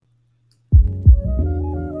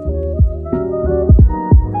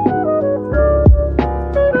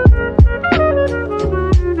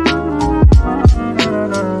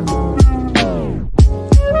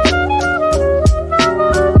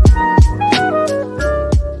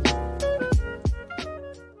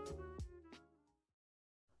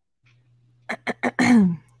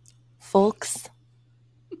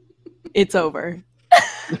It's over.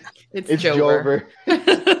 It's Jover.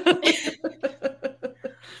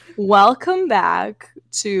 Welcome back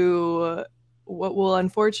to what will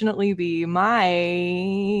unfortunately be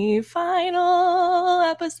my final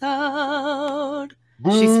episode.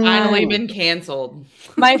 She's finally been canceled.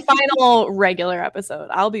 My final regular episode.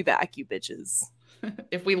 I'll be back, you bitches.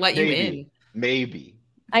 If we let you in. Maybe.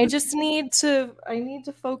 I need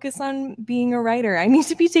to focus on being a writer. I need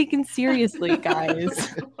to be taken seriously,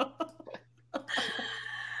 guys.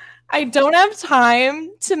 I don't have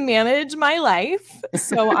time to manage my life,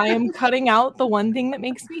 so I am cutting out the one thing that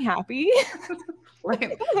makes me happy.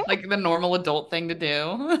 like the normal adult thing to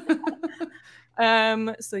do.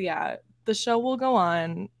 So yeah, the show will go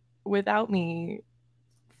on without me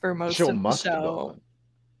for most of the show.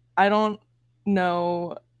 I don't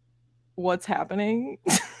know what's happening.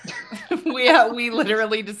 we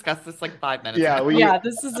literally discussed this like 5 minutes ago.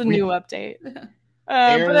 This is a new update.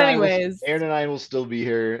 But anyways, Aaron and I will still be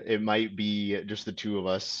here. It might be just the two of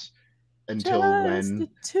us until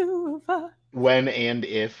when and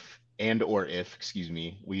if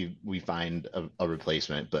we find a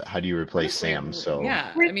replacement. But how do you replace Sam? So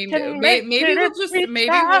yeah, I mean, maybe we'll just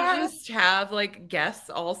have like guests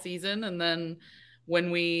all season, and then we'll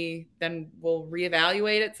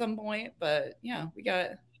reevaluate at some point. But yeah, we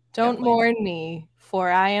got. Don't mourn me, for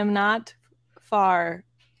I am not far.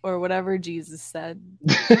 Or whatever Jesus said.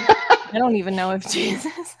 I don't even know if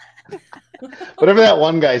Jesus. Whatever that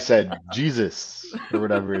one guy said, Jesus, or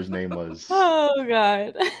whatever his name was. Oh,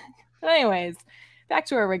 God. But anyways, back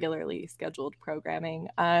to our regularly scheduled programming.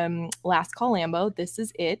 Last Call Lambeau. This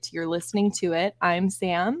is it. You're listening to it. I'm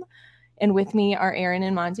Sam. And with me are Aaron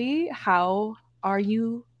and Monty. How are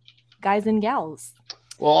you guys and gals?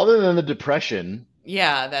 Well, other than the depression.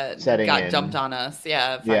 Yeah, that got dumped on us.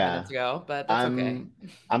 5 minutes ago, but that's okay.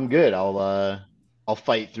 I'm good. I'll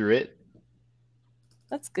fight through it.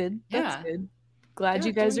 That's good. That's good. Glad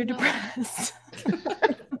you guys are depressed.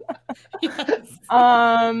 Yes.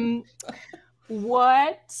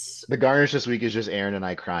 What? The garnish this week is just Aaron and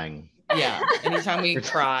I crying. Yeah. Anytime we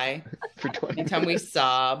cry, anytime we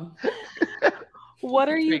sob. What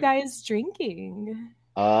are you guys drinking?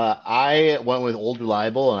 I went with Old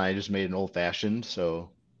Reliable, and I just made an old fashioned. So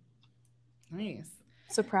nice.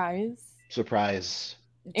 Surprise.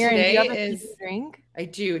 Aaron, do you have a drink? I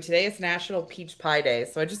do. Today is National Peach Pie Day,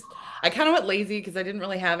 so I kind of went lazy because I didn't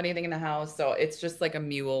really have anything in the house. So it's just like a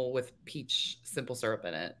mule with peach simple syrup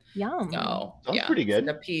in it. Yum. So that's pretty good.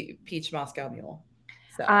 Like a peach Moscow Mule.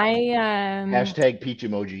 So hashtag peach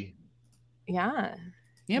emoji. Yeah.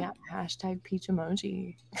 Yep. Yeah, hashtag peach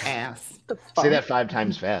emoji. Ass. Say that 5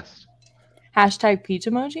 times fast. Hashtag peach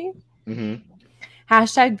emoji? Mm-hmm.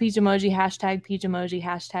 Hashtag peach emoji, hashtag peach emoji,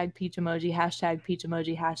 hashtag peach emoji, hashtag peach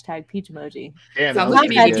emoji, hashtag peach emoji. Damn, sounds like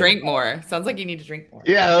you need to drink more.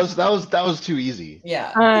 Yeah, that was too easy.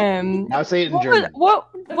 Yeah. Now say it in German.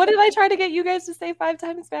 What did I try to get you guys to say 5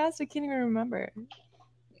 times fast? I can't even remember.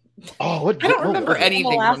 Oh, I don't remember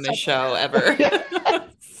anything from this show ever.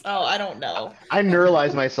 So I don't know. I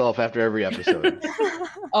neuralize myself after every episode.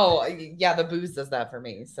 Oh yeah, the booze does that for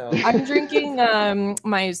me. So I'm drinking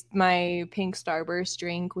my pink Starburst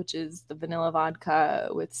drink, which is the vanilla vodka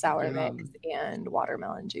with sour mix and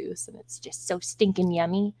watermelon juice, and it's just so stinking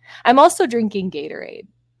yummy. I'm also drinking Gatorade,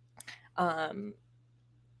 the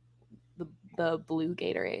blue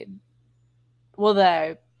Gatorade.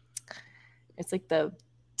 Well, it's like the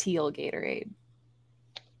teal Gatorade.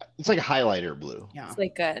 It's like a highlighter blue. Yeah. It's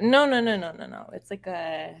like a no. It's like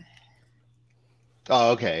a.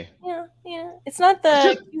 Oh, okay. Yeah. It's not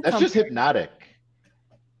the. That's just hypnotic.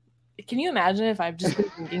 Can you imagine if I've just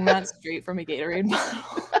been drinking that straight from a Gatorade bottle?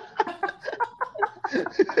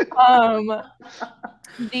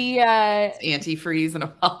 The antifreeze in a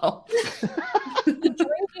bottle. The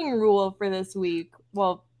drinking rule for this week.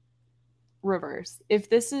 Well, reverse. If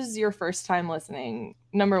this is your first time listening,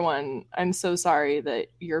 number one, I'm so sorry that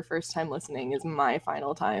your first time listening is my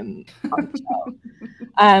final time on the show.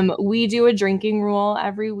 We do a drinking rule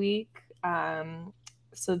every week.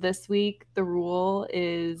 So this week the rule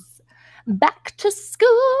is back to school.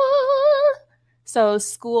 So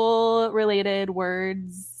school related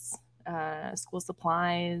words, school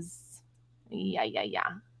supplies.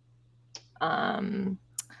 Yeah.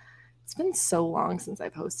 It's been so long since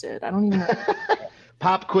I've hosted. I don't even know.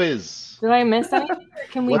 Pop quiz. Did I miss anything?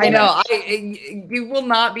 Can we? I know. You will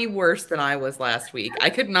not be worse than I was last week. I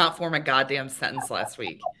could not form a goddamn sentence last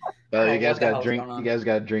week. You guys got to drink. You guys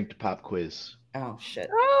got to drink to pop quiz. Oh shit.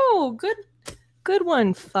 Oh, good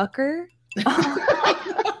one, fucker.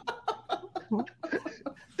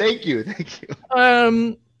 Thank you.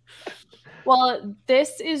 Well, Well,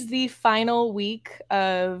 this is the final week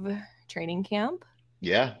of training camp.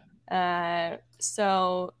 Yeah.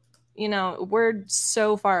 So, we're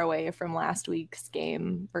so far away from last week's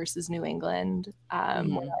game versus New England. We're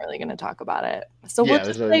not really going to talk about it. So we'll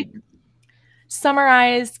just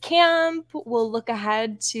summarize camp. We'll look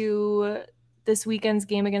ahead to this weekend's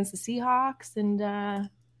game against the Seahawks. And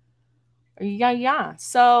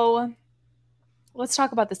so let's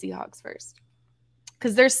talk about the Seahawks first.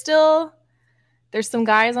 Because there's some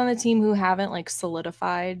guys on the team who haven't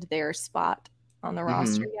solidified their spot on the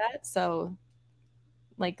roster yet. So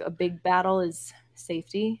a big battle is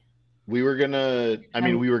safety. We were gonna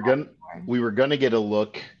get a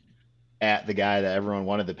look at the guy that everyone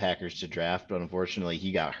wanted the Packers to draft, but unfortunately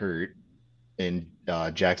he got hurt in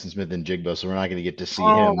Jackson Smith and Jigba, so we're not gonna get to see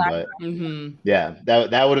him. But yeah,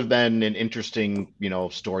 that would have been an interesting,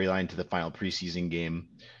 storyline to the final preseason game.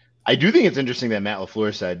 I do think it's interesting that Matt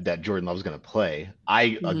LaFleur said that Jordan Love's going to play.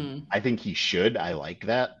 I think he should. I like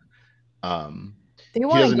that. They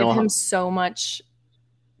want to give him so much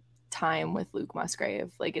time with Luke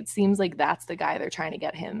Musgrave. It seems like that's the guy they're trying to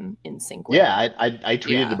get him in sync with. Yeah, I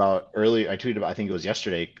tweeted about earlier. I think it was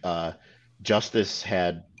yesterday. Justice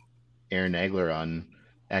had Aaron Nagler on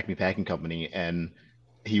Acme Packing Company, and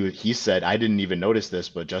he said, I didn't even notice this,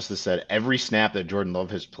 but Justice said every snap that Jordan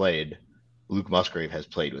Love has played, Luke Musgrave has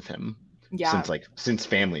played with him since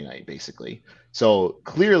family night, basically. So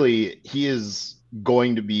clearly he is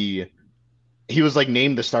going to be, he was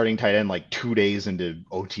named the starting tight end 2 days into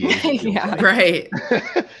OTAs. Yeah, right.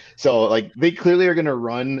 So they clearly are going to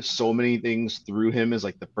run so many things through him as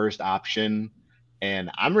the first option.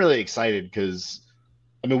 And I'm really excited because,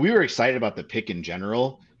 we were excited about the pick in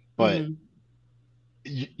general, but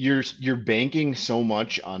you're banking so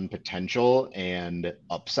much on potential and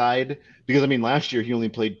upside because last year he only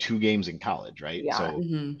played 2 games in college, right? Yeah. So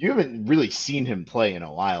you haven't really seen him play in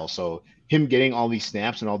a while. So him getting all these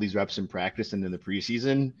snaps and all these reps in practice and in the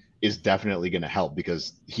preseason is definitely going to help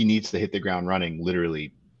because he needs to hit the ground running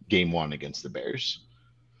literally game 1 against the Bears.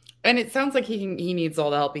 And it sounds like he needs all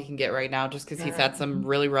the help he can get right now just because he's had some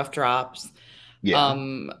really rough drops. Yeah.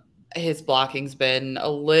 His blocking's been a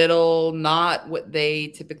little not what they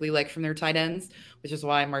typically like from their tight ends, which is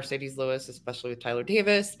why Mercedes Lewis, especially with Tyler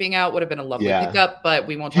Davis being out, would have been a lovely pickup, but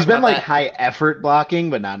we won't talk about that. He's been high effort blocking,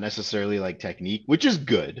 but not necessarily technique, which is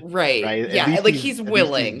good. Right. Yeah. He's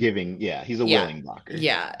willing. He's a willing blocker.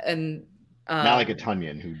 Yeah. And not like a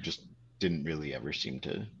Tunyon who just didn't really ever seem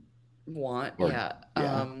to want.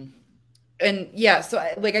 And yeah, so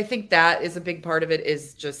I think that is a big part of it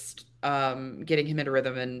is just getting him into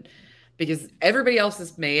rhythm, and because everybody else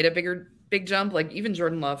has made a big jump, even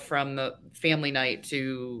Jordan Love from the family night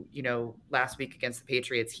to last week against the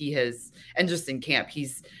Patriots, he has, and just in camp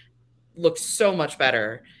he's looked so much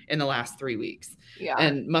better in the last 3 weeks. Yeah,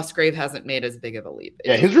 and Musgrave hasn't made as big of a leap.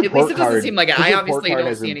 His report at least it doesn't card, seem like it. I obviously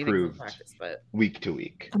don't see anything from practice, but week to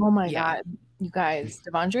week. Oh my god, you guys,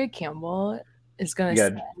 Devondre Campbell is going to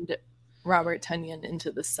send Robert Tunyon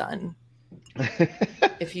into the sun.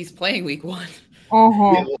 If he's playing week 1.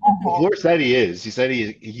 LaFleur said he is. He said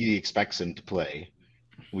he expects him to play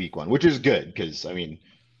week 1, which is good because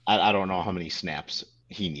I don't know how many snaps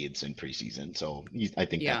he needs in preseason, so I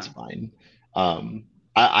think that's fine.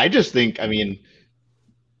 I just think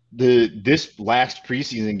this last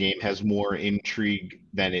preseason game has more intrigue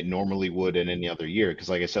than it normally would in any other year because,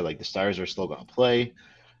 like I said, the Stars are still going to play.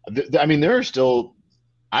 There are still.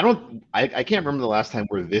 I can't remember the last time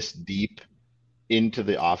we're this deep into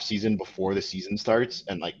the off season before the season starts.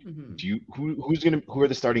 And who are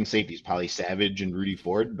the starting safeties? Probably Savage and Rudy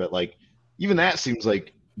Ford. But even that seems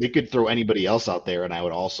like they could throw anybody else out there. And I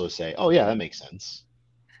would also say, oh yeah, that makes sense.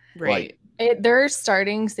 Right. Their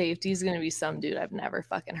starting safety is going to be some dude I've never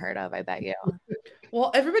fucking heard of. I bet you.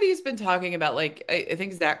 Well, everybody's been talking about I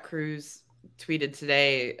think Zach Cruz tweeted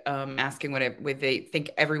today asking what they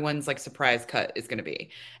think everyone's surprise cut is going to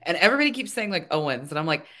be, and everybody keeps saying Owens, and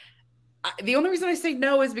I'm the only reason I say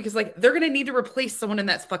no is because they're going to need to replace someone in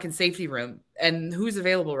that fucking safety room, and who's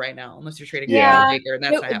available right now unless you're trading Baker, and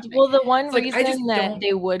that's not happening. Well, the one reason that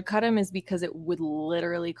they would cut him is because it would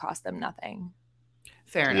literally cost them nothing.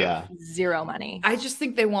 Fair enough. Yeah. Zero money. I just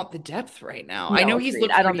think they want the depth right now. No, I know he's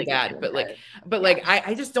looked pretty bad, but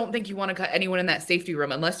I just don't think you want to cut anyone in that safety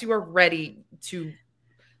room unless you are ready to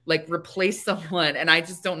replace someone. And I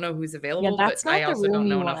just don't know who's available. Yeah, that's but not I also don't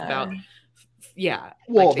know enough about. Yeah.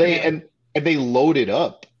 Well, they loaded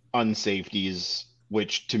up on safeties,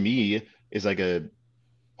 which to me is a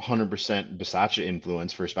 100% Bisaccia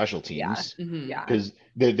influence for special teams. Yeah. Because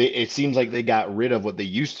it seems like they got rid of what they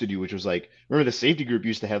used to do, which was remember the safety group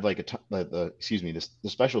used to have the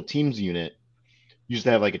special teams unit used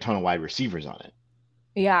to have like a ton of wide receivers on it.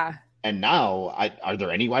 Yeah. And now, are there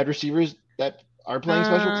any wide receivers that are playing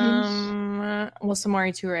special teams? Well,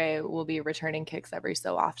 Samori Toure will be returning kicks every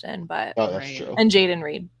so often, but Oh, that's Right. true. and Jaden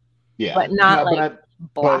Reed, Yeah, but not No, like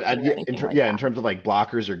blocking or yeah, anything like yeah, that. in terms of like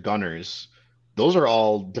blockers or gunners, those are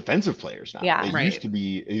all defensive players now. Yeah. It Right. used to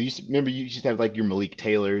be. Remember, you used to have like your Malik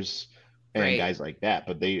Taylors and Right. guys like that,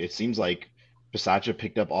 but it seems like Bisaccia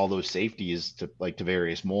picked up all those safeties to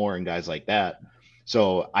Tavarius Moore and guys like that.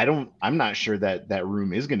 So I'm not sure that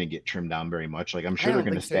room is going to get trimmed down very much. Like I'm sure I they're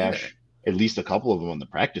don't going to think so stash at least a couple of them on the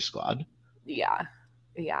practice squad. Yeah.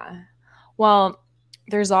 Yeah. Well,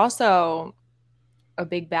 there's also a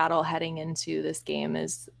big battle heading into this game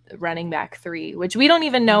is running back 3, which we don't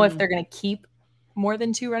even know if they're going to keep more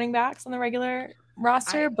than 2 running backs on the regular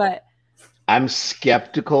roster, but I'm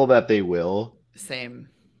skeptical that they will. Same.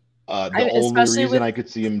 The only reason I could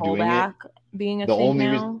see him doing it, being a the thing only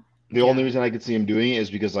now. the only reason I could see him doing it is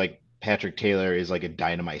because like Patrick Taylor is like a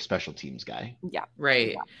dynamite special teams guy. Yeah.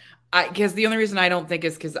 Right. Yeah. Because the only reason I don't think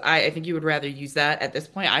is because I think you would rather use that at this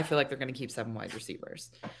point. I feel like they're going to keep 7 wide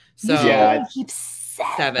receivers. So Yeah, keep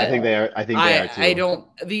 7. I think they are. I think they are too.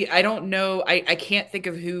 I don't know. I can't think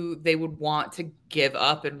of who they would want to give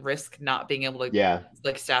up and risk not being able to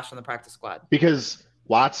like stash on the practice squad. Because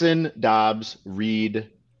Watson, Dobbs, Reed,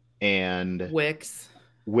 and Wicks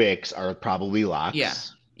are probably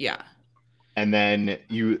locks. Yeah. And then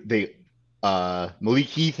Malik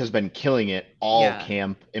Heath has been killing it all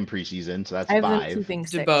camp in preseason, so that's 5.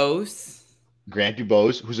 Grant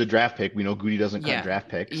Dubose, who's a draft pick. We know Goody doesn't cut draft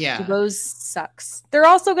picks. Yeah. Dubose sucks. They're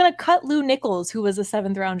also going to cut Lou Nichols, who was a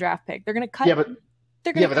 7th round draft pick. They're going to cut. Yeah, but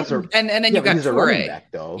that's and then you've got Toure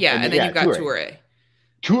back though. Yeah, and then you've got Toure.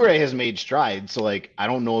 Toure has made strides, so like I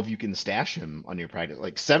don't know if you can stash him on your practice.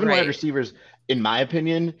 Like 7 wide receivers, in my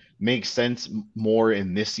opinion, makes sense more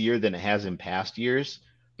in this year than it has in past years,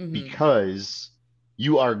 because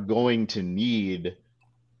you are going to need.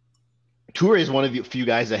 Toure is one of the few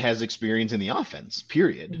guys that has experience in the offense,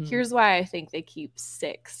 period. Here's why I think they keep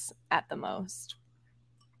 6 at the most.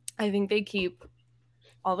 I think they keep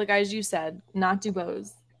all the guys you said, not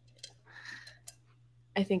Dubose.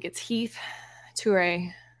 I think it's Heath,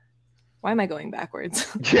 Toure. Why am I going backwards?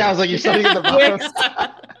 Yeah, I was like, you're studying at the bottom.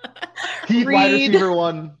 Heath, Reed, wide receiver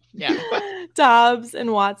 1. Yeah. Dobbs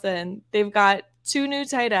and Watson. They've got 2 new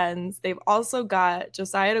tight ends. They've also got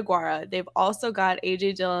Josiah DeGuara. They've also got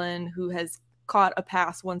AJ Dillon, who has caught a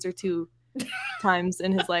pass once or 2 times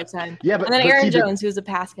in his lifetime. Yeah, and then Aaron Jones, who's a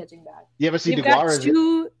pass catching back. Yeah, but see,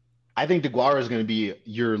 I think DeGuara is going to be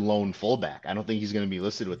your lone fullback. I don't think he's going to be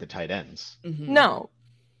listed with the tight ends. No,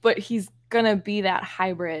 but he's going to be that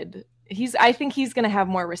hybrid. I think he's going to have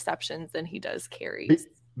more receptions than he does carries.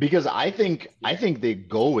 Because I think they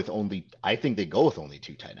go with only 2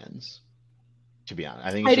 tight ends. To be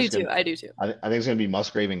honest, I do too. I think it's going to be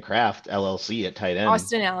Musgrave and Kraft LLC at tight end.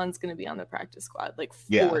 Austin Allen's going to be on the practice squad,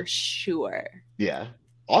 for sure. Yeah,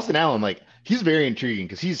 Austin Allen, like he's very intriguing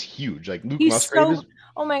because he's huge. Like Luke Musgrave is.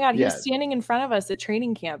 Oh my God, he was standing in front of us at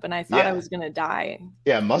training camp, and I thought I was going to die.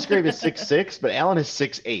 Yeah, Musgrave is 6'6", but Allen is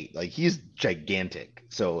 6'8". Like he's gigantic.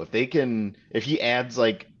 So if he adds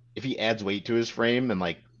weight to his frame and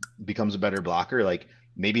like becomes a better blocker, like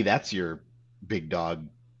maybe that's your big dog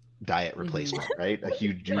diet replacement, right? A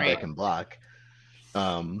huge dude that can block.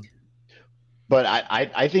 But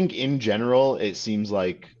I think in general it seems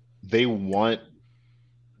like they want,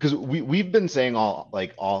 because we've been saying all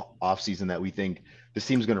off season that we think this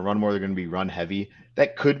team's going to run more, they're going to be run heavy.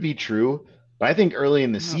 That could be true, but I think early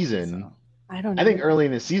in the season, I don't know. I think early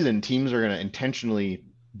in the season teams are going to intentionally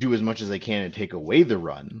do as much as they can and take away the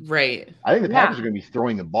run. Right. I think the Packers are going to be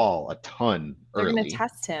throwing the ball a ton early. They're going to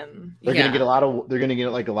test him. They're going to get a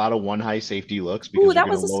lot of one high safety looks because that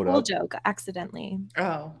was a school joke accidentally.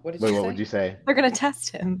 Oh, what would you say? They're going to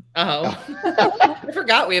test him. Oh. I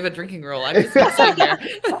forgot we have a drinking rule. I'm just sitting there.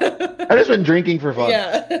 I've just been drinking for fun.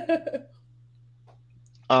 Yeah.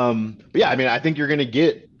 But yeah, I mean, I think you're going to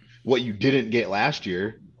get what you didn't get last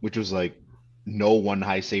year, which was like no one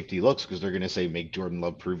high safety looks, because they're going to say make Jordan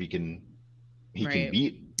Love prove he can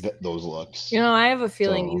beat those looks. I have a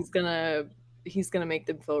feeling he's gonna make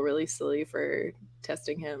them feel really silly for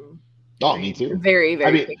testing him. Oh, me too. Very,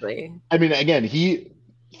 very quickly. I mean, again, he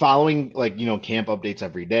following camp updates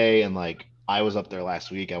every day, and like I was up there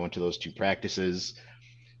last week. I went to those 2 practices.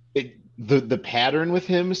 The pattern with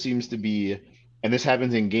him seems to be, and this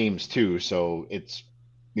happens in games too, so it's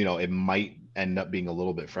it might end up being a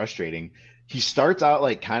little bit frustrating. He starts out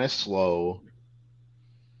like kind of slow,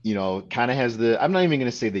 kind of has I'm not even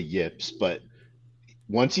going to say the yips, but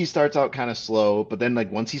once he starts out kind of slow, but then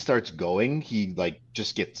like once he starts going, he like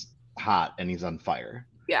just gets hot and he's on fire.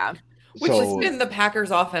 Yeah. Which has been the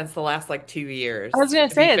Packers' offense the last 2 years. I was going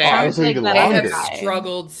to say, it sounds like that they have guy.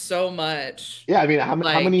 struggled so much. Yeah, I mean, how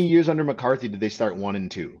many years under McCarthy did they start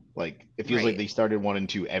 1-2? It feels like they started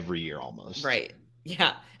 1-2 every year almost. Right.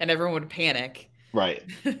 Yeah, and everyone would panic. Right.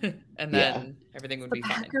 And then everything would be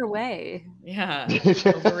fine. Packer way. Yeah.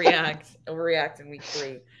 Overreact in week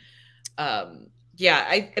 3. I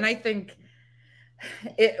think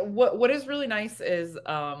what is really nice is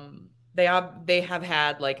they have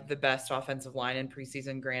had the best offensive line in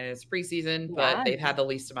preseason. Granted, it's preseason, but they've had the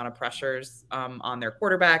least amount of pressures on their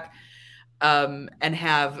quarterback, and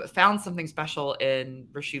have found something special in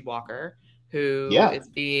Rasheed Walker, who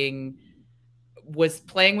was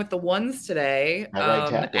playing with the ones today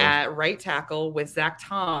at right tackle with Zach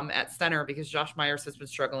Tom at center, because Josh Myers has been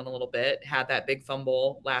struggling a little bit, had that big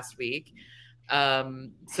fumble last week.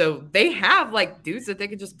 So they have dudes that they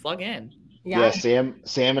could just plug in. Yeah, Sam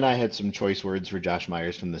and I had some choice words for Josh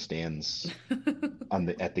Myers from the stands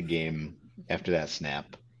at the game after that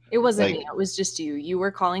snap. It wasn't me. It was just you. You were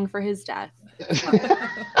calling for his death.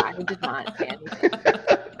 I did not say anything.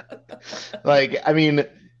 I mean,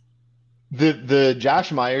 the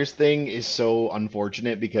Josh Myers thing is so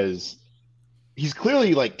unfortunate because he's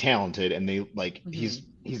clearly talented, and they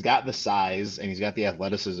he's got the size and he's got the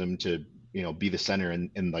athleticism to be the center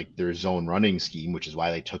in their zone running scheme, which is why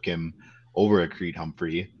they took him over a Creed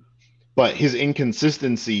Humphrey. But his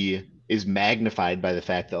inconsistency is magnified by the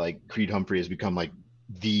fact that Creed Humphrey has become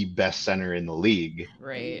the best center in the league,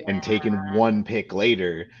 right? And taken one pick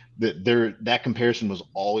later, that comparison was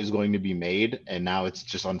always going to be made, and now it's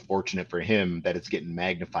just unfortunate for him that it's getting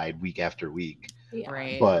magnified week after week. Yeah.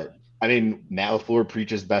 Right. But I mean, Matt LaFleur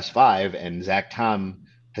preaches best 5, and Zach Tom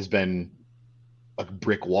has been a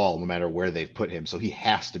brick wall no matter where they've put him, so he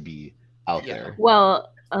has to be out there. Well,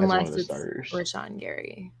 unless it's Rashawn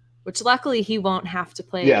Gary, which luckily he won't have to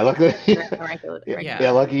play. Yeah, luckily. regular.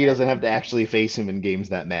 Lucky he doesn't have to actually face him in games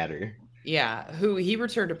that matter. Yeah, who he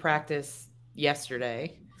returned to practice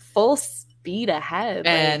yesterday, full speed ahead,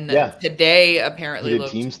 and today apparently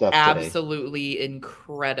looked absolutely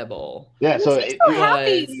incredible. Yeah, so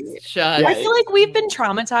happy. I feel like we've been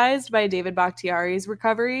traumatized by David Bakhtiari's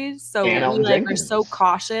recovery, so we are so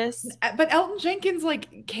cautious. But Elton Jenkins,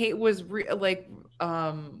 Kate was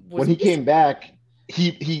when he came back,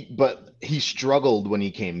 he struggled when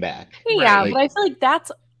he came back. Yeah, but I feel like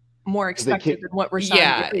that's more expected than what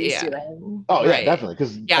Rashawn Gary's doing. Oh yeah, definitely.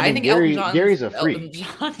 Because I think Gary's a freak.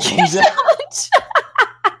 I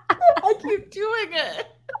keep doing it.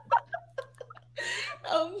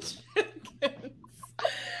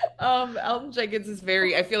 Elton Jenkins is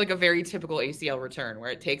I feel like a very typical ACL return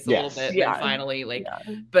where it takes a little bit, and finally,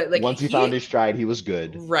 but once he found his stride, he was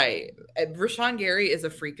good. Right. And Rashawn Gary is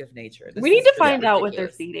a freak of nature. We need to find out what they're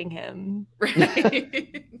feeding him.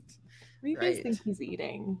 Right. What do you guys think he's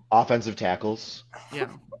eating? Offensive tackles. Yeah.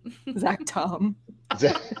 Zach Tom.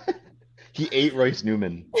 He ate Royce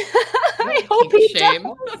Newman. I hope he does.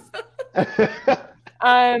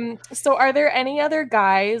 So are there any other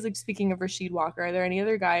guys, speaking of Rasheed Walker, are there any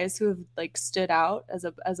other guys who have stood out as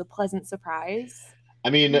a pleasant surprise?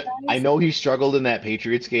 I mean, I know he struggled in that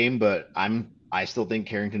Patriots game, but I still think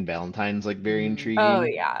Carrington Valentine's very intriguing. Oh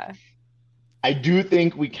yeah. I do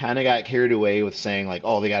think we kind of got carried away with saying they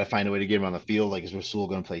got to find a way to get him on the field. Is Rasul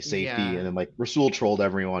going to play safety? Yeah. And then Rasul trolled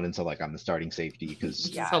everyone and said I'm the starting safety because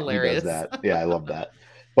he does that. Yeah, I love that.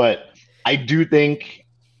 But I do think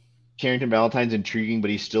Carrington Valentine's intriguing,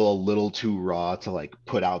 but he's still a little too raw to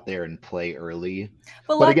put out there and play early.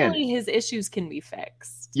 But luckily, again, his issues can be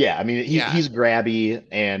fixed. Yeah, I mean he's grabby,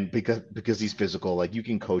 and because he's physical, you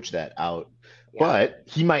can coach that out. Yeah. But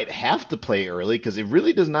he might have to play early because it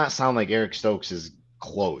really does not sound like Eric Stokes is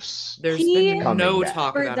close. There's been no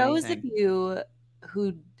talk about anything. For those of you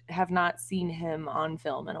who have not seen him on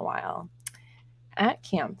film in a while, at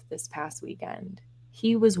camp this past weekend,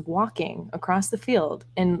 he was walking across the field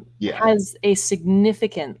and has a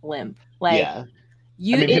significant limp. He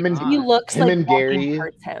looks like walking Gary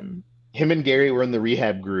hurts him. Him and Gary were in the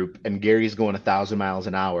rehab group, and Gary's going 1,000 miles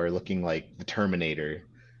an hour looking like the Terminator.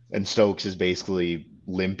 And Stokes is basically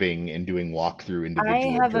limping and doing walkthrough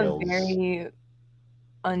individual drills. A very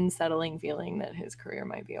unsettling feeling that his career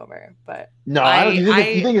might be over. But no, I don't. You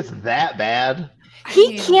think it's that bad?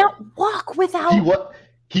 He can't walk without.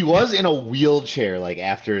 He was in a wheelchair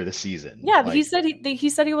after the season. Yeah, he said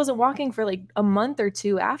he wasn't walking for a month or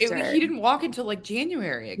two after. He didn't walk until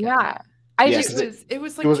January again. Yeah. It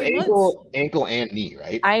was ankle and knee,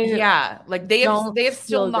 right? They have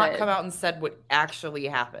still not come out and said what actually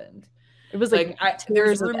happened. It was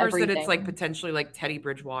there's rumors that it's potentially Teddy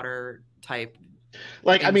Bridgewater type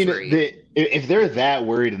Like, I mean, injury. if they're that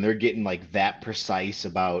worried and they're getting like that precise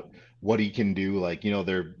about what he can do, like,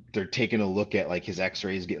 they're taking a look at like his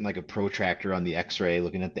X-rays, getting like a protractor on the X-ray,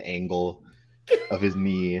 looking at the angle of his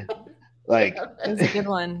knee. Like, That was a good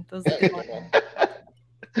one. That was a good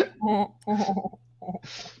one.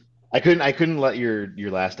 I couldn't let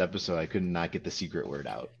your last episode. I could not get the secret word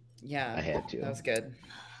out. Yeah, I had to. That was good.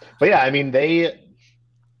 But yeah, I mean,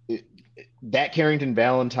 that Carrington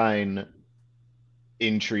Valentine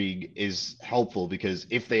intrigue is helpful because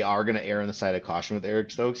if they are going to err on the side of caution with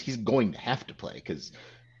Eric Stokes, he's going to have to play because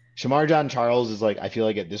Shamar John Charles is like, I feel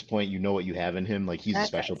like at this point, you know what you have in him. Like, he's a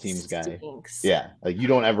special teams guy. Yeah. Like, you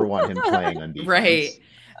don't ever want him playing on defense. Right.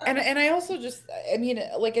 And I also just, I mean,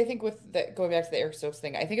 like, I think with going back to the Eric Stokes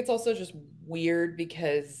thing, I think it's also just weird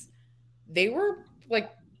because they were like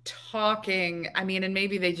talking, I mean, and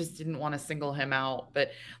maybe they just didn't want to single him out, but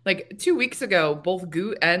like 2 weeks ago, both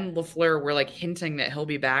Goot and LaFleur were like hinting that he'll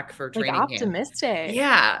be back for training camp. Optimistic.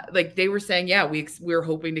 Yeah. Like they were saying, yeah, we're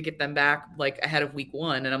hoping to get them back like ahead of week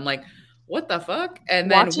 1. And I'm like, what the fuck? And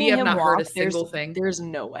then we have not heard a single thing. There's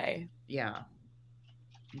no way. Yeah.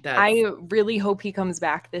 I really hope he comes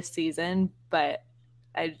back this season, but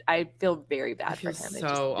I feel very bad for him.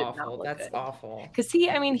 So awful. That's awful. Because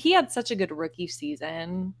he had such a good rookie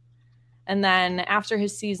season. And then after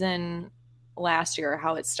his season last year,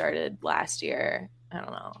 how it started last year, I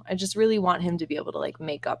don't know. I just really want him to be able to like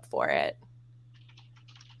make up for it.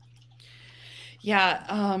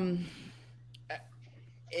 Yeah.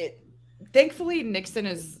 Thankfully Nixon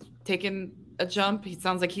has taken a jump. He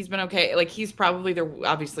sounds like he's been okay. Like he's probably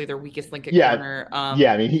obviously their weakest link at corner. I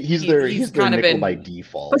mean he's their nickel by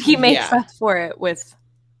default. But he makes up for it with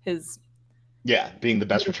his being the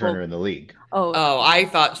best returner in the league. Oh, I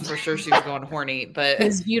thought for sure she was going horny, but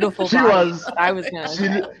his beautiful she body. Was. I was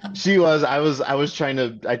gonna. She was. I was trying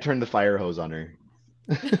to. I turned the fire hose on her.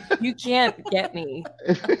 You can't get me.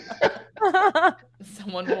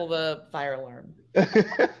 Someone pull the fire alarm.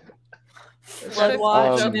 Flood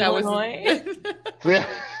watch in Illinois.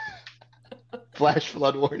 Flash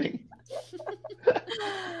flood warning.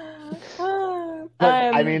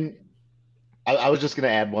 I mean, I was just going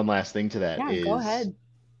to add one last thing to that. Yeah, go ahead.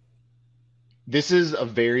 This is a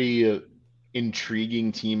very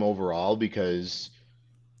intriguing team overall because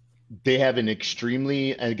they have an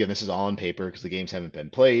extremely, and again, this is all on paper because the games haven't been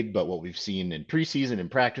played, but what we've seen in preseason and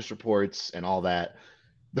practice reports and all that,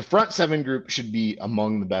 the front seven group should be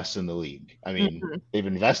among the best in the league. I mean, they've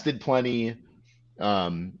invested plenty.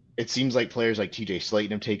 It seems like players like TJ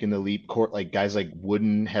Slayton have taken the leap. Like guys like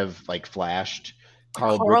Wooden have like flashed.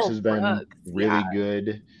 Carl Brooks has been really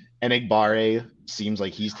good. And Egbare seems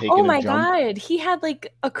like he's taken Oh my a jump. God. He had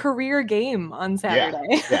like a career game on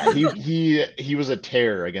Saturday. He was a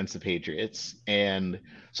terror against the Patriots. And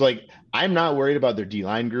so like I'm not worried about their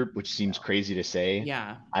D-line group, which seems crazy to say.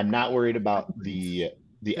 Yeah. I'm not worried about the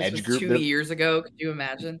edge group. 2 years ago, could you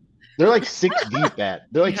imagine? They're like 6 deep at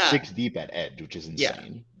six deep at edge, which is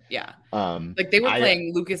insane. Yeah. Like they were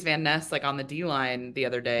playing Lucas Van Ness like on the D line the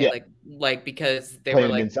other day, like because they were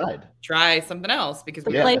like inside. Try something else because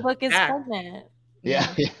the playbook is pregnant.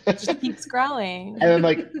 Yeah. It just keeps growing. And then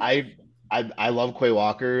like I love Quay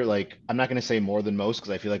Walker. Like I'm not gonna say more than most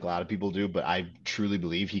because I feel like a lot of people do, but I truly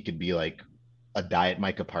believe he could be like a diet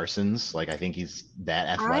Micah Parsons. Like I think he's that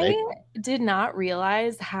athletic. I did not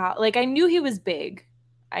realize how like I knew he was big.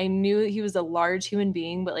 I knew he was a large human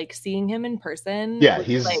being, but like seeing him in person,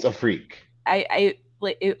 he's like, a freak. I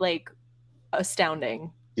like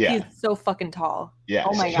astounding. Yeah, he's so fucking tall. Yeah,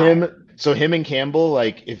 oh my God. So him and Campbell,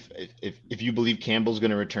 like if you believe Campbell's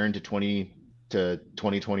going to return to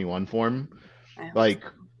 2021 form, like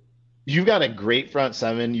you've got a great front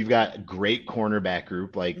seven, you've got a great cornerback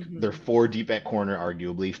group. Like they're 4 deep at corner,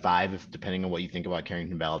 arguably 5 if depending on what you think about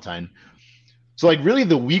Carrington Valentine. So, like, really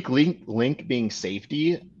the weak link being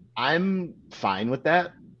safety, I'm fine with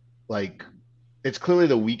that. Like, it's clearly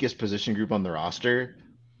the weakest position group on the roster,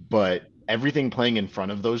 but everything playing in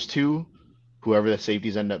front of those two, whoever the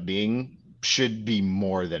safeties end up being, should be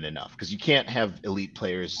more than enough because you can't have elite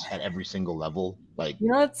players at every single level. Like, you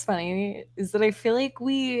know what's funny is that I feel like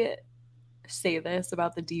we say this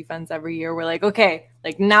about the defense every year. We're like, okay,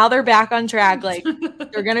 like now they're back on track. Like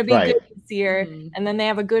they're gonna be good this year, and then they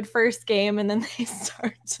have a good first game, and then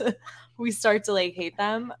we start to like hate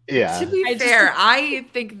them. Yeah. To be fair, I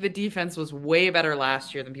think the defense was way better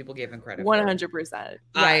last year than people gave them credit. 100%.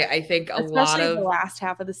 I think especially the last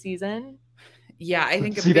half of the season. Yeah, I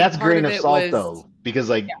think that's grain of salt though, because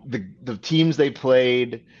like the teams they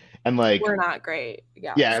played. And like we're not great.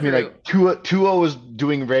 Yeah. Yeah, I mean like Tua was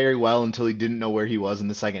doing very well until he didn't know where he was in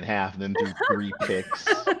the second half and then threw 3 picks.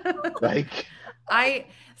 Like I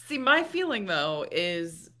see. My feeling though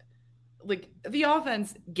is like the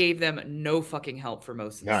offense gave them no fucking help for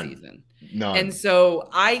most of the season. None. And so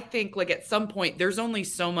I think like at some point there's only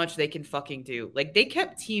so much they can fucking do. Like they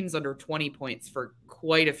kept teams under 20 points for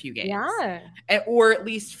quite a few games. Yeah. Or at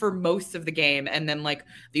least for most of the game. And then like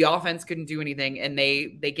the offense couldn't do anything and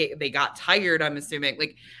they got tired, I'm assuming.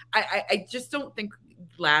 Like I just don't think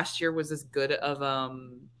last year was as good of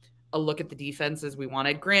a look at the defense as we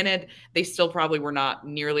wanted. Granted, they still probably were not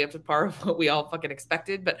nearly up to par of what we all fucking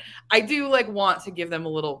expected, but I do like want to give them a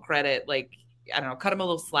little credit. Like, I don't know, cut them a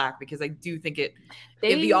little slack because I do think if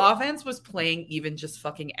the offense was playing even just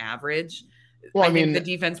fucking average, well, I mean, the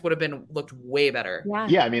defense would have looked way better.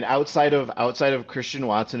 Yeah, I mean, outside of Christian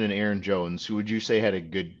Watson and Aaron Jones, who would you say had a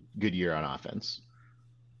good year on offense?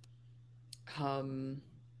 Did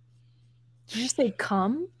you say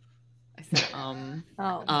come? I said,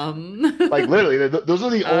 like literally, those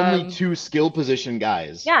are the only two skill position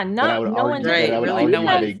guys. Yeah, no one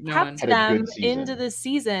kept them into the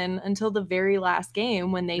season until the very last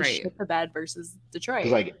game when they shit the bed versus Detroit.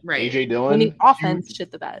 Like AJ Dillon, when the offense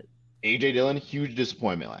shit the bed. AJ Dillon, huge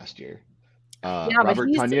disappointment last year. Robert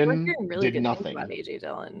Tonyan really did nothing about AJ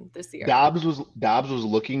Dillon this year. Dobbs was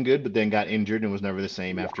looking good, but then got injured and was never the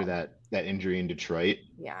same after that injury in Detroit.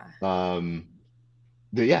 Yeah.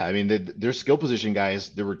 I mean, their skill position guys,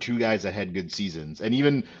 there were two guys that had good seasons. And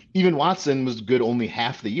even Watson was good only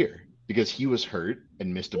half the year because he was hurt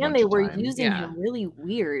and missed a bunch of time. And they were using him really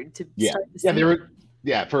weird to start the season.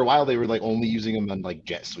 For a while they were like only using him on like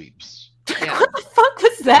jet sweeps. Yeah. What the fuck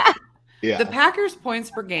was that? Yeah. The Packers'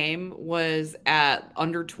 points per game was at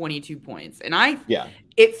under 22 points. And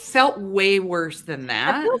it felt way worse than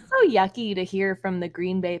that. It feels so yucky to hear from the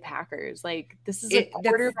Green Bay Packers. Like, this is a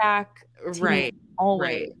quarterback team. Right.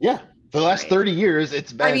 Always. Right. Yeah. For the last 30 years,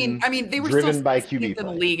 it's been I mean, they were driven still by QB in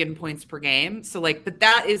the league in points per game. So like, but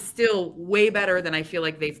that is still way better than I feel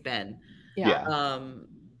like they've been. Yeah.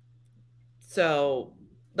 So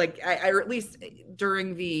like or at least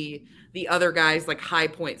during the other guys like high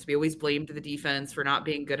points, we always blamed the defense for not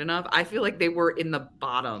being good enough. I feel like they were in the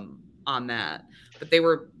bottom on that, but they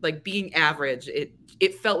were like being average.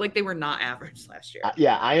 It felt like they were not average last year.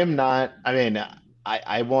 I am not. I mean,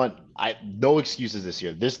 I want no excuses this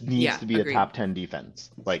year. This needs to be a top 10 defense.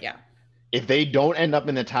 Like, if they don't end up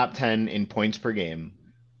in the top 10 in points per game,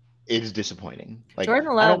 it's disappointing. Like,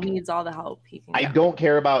 Jordan Love needs all the help he can get. I don't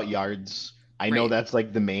care about yards. I know that's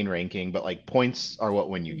like the main ranking, but like points are what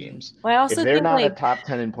win you games. Well, I also if they're think, not like, a top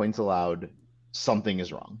 10 in points allowed, something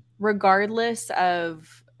is wrong. Regardless of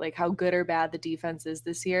like how good or bad the defense is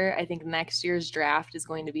this year, I think next year's draft is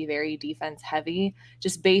going to be very defense heavy,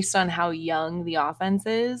 just based on how young the offense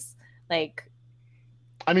is. Like,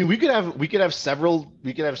 I mean, we could have several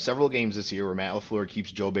games this year where Matt LaFleur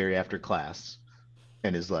keeps Joe Barry after class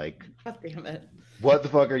and is like, God damn it, what the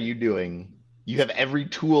fuck are you doing? You have every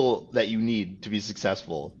tool that you need to be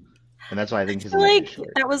successful, and that's why I think his like short.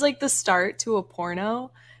 That was like the start to a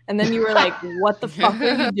porno, and then you were like, "What the fuck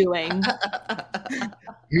are you doing?"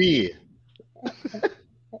 Me.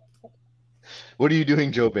 What are you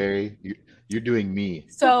doing, Joe Barry? You're doing me.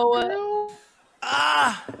 So.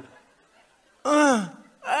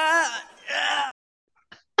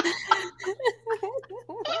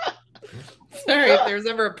 Sorry, if there's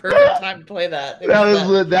ever a perfect time to play that.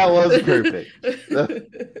 That was perfect.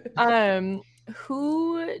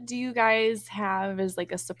 Who do you guys have as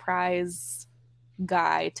like a surprise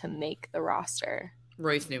guy to make the roster?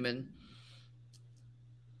 Royce Newman.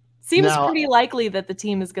 Seems pretty likely that the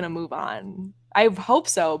team is going to move on. I hope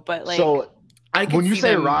so, but like. So when you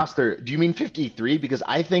say roster, do you mean 53? Because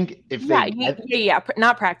I think if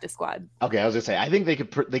not practice squad. Okay, I was gonna say I think they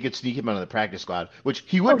could sneak him onto the practice squad, which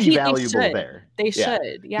he would be valuable there. They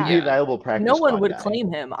should, yeah. He'd be a valuable practice. No one would guy.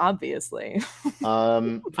 claim him, obviously.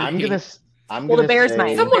 I'm gonna. The Bears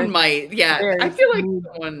might. Someone might. Yeah, I feel like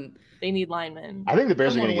someone. They need linemen. I think the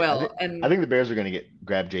Bears are gonna get. I think the Bears are gonna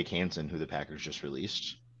grab Jake Hansen, who the Packers just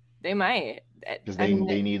released. They might, because they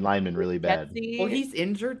need linemen really bad. Well, he's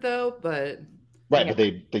injured though, but. Right, but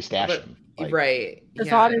they stash him. Like, right. The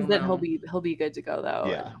thought is that he'll be good to go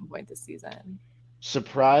though at some point this season.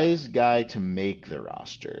 Surprise guy to make the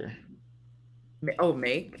roster.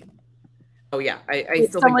 Make? Oh yeah, I it's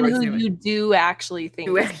still someone think who you do actually think.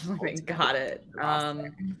 Got it.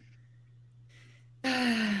 I'm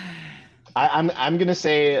gonna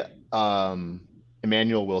say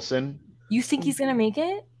Emmanuel Wilson. You think he's gonna make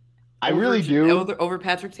it? I really do. Over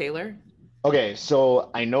Patrick Taylor. Okay, so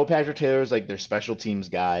I know Patrick Taylor is like their special teams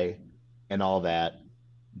guy and all that,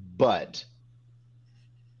 but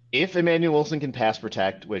if Emmanuel Wilson can pass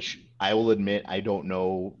protect, which I will admit I don't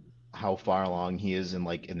know how far along he is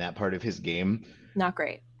in that part of his game. Not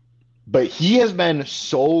great. But he has been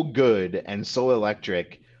so good and so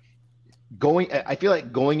electric. I feel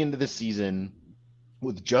like going into the season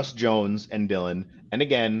with just Jones and Dillon, and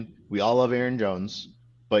again, we all love Aaron Jones,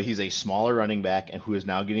 but he's a smaller running back and who is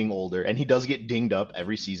now getting older, and he does get dinged up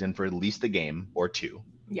every season for at least a game or two.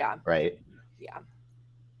 Yeah. Right? Yeah.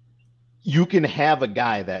 You can have a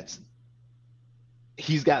guy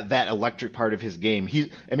he's got that electric part of his game.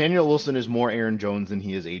 Emmanuel Wilson is more Aaron Jones than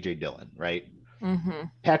he is AJ Dillon, right? Mm-hmm.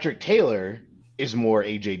 Patrick Taylor is more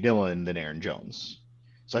AJ Dillon than Aaron Jones.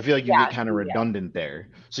 So I feel like you get kind of redundant there.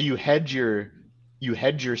 So you hedge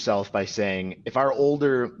yourself by saying, if our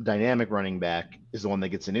older dynamic running back is the one that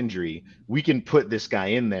gets an injury, we can put this guy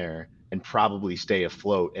in there and probably stay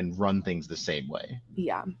afloat and run things the same way.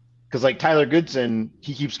 Yeah. Because like Tyler Goodson,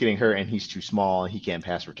 he keeps getting hurt and he's too small and he can't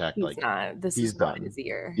pass protect. This is not his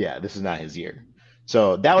year. Yeah, this is not his year.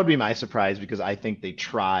 So that would be my surprise, because I think they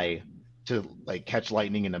try to catch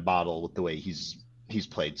lightning in a bottle with the way he's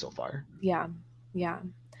played so far. Yeah. Yeah.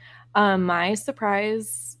 My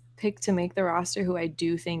surprise pick to make the roster, who I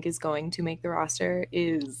do think is going to make the roster,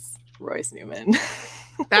 is Royce Newman.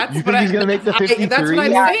 That's you think he's going to make the 53? That's what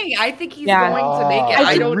I'm saying. I think he's going to make it.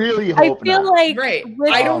 I don't really hope I feel not. like right.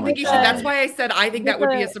 I don't think he should. That's why I said I think that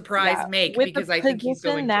would be a surprise make, because I think he's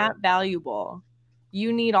going that valuable.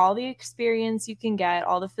 You need all the experience you can get,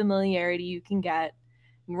 all the familiarity you can get.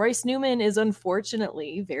 Royce Newman is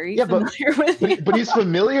unfortunately very familiar with you. But he's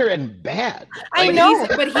familiar and bad. I know,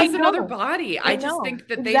 but he's another body. I just think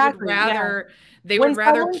that they would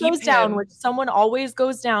rather keep him. Which someone always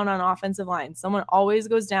goes down on offensive line. Someone always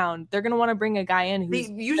goes down. They're going to want to bring a guy in who's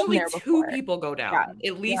usually two people go down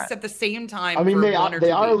at least at the same time. I mean, they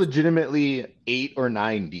are legitimately 8 or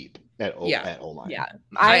 9 deep at O-line. Yeah,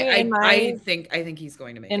 I think he's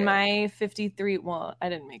going to make it. In my 53, well, I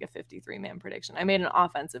didn't make a 53-man prediction. I made an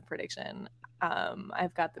offensive prediction.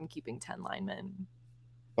 I've got them keeping 10 linemen.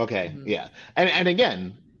 Okay, yeah. And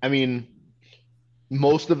again, I mean,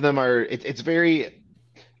 most of them are it's very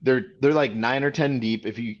they're like 9 or 10 deep,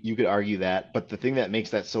 if you could argue that. But the thing that makes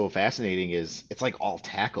that so fascinating is it's like all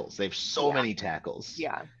tackles. They have so many tackles.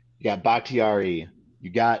 Yeah. You got Bakhtiari, you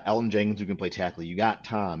got Elton Jenkins who can play tackle, you got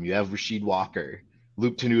Tom, you have Rasheed Walker,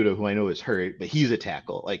 Luke Tenuta, who I know is hurt, but he's a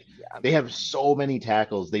tackle. They have so many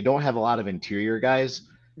tackles. They don't have a lot of interior guys.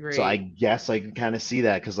 Right. So I guess I can kind of see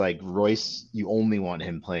that, because Royce, you only want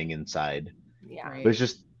him playing inside. Yeah. Right. But it's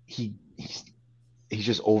just he's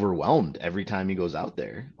just overwhelmed every time he goes out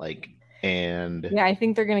there. And yeah, I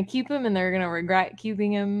think they're gonna keep him, and they're gonna regret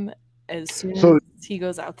keeping him as soon as he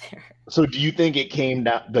goes out there. So do you think it came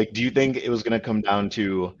down? Do you think it was gonna come down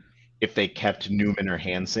to if they kept Newman or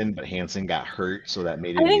Hansen, but Hansen got hurt, so that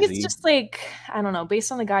made it easy? I think it's just I don't know,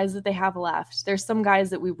 based on the guys that they have left. There's some guys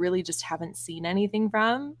that we really just haven't seen anything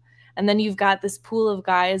from, and then you've got this pool of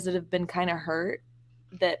guys that have been kind of hurt.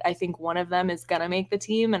 That I think one of them is gonna make the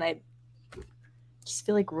team, and I just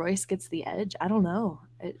feel like Royce gets the edge. I don't know.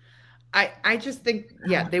 I just think,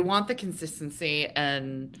 they want the consistency,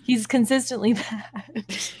 and he's consistently bad.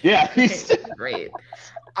 Yeah, he's great.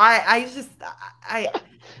 They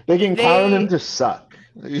can count on him to suck.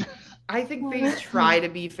 I think they try to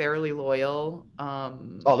be fairly loyal. They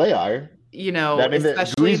are.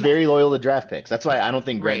 Especially Dewey's very loyal to draft picks. That's why I don't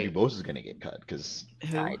think Grant Dubose is going to get cut, because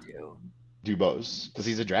I do. Dubose, because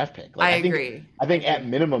he's a draft pick. I agree. I think at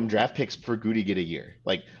minimum draft picks per Goody get a year.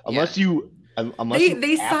 Unless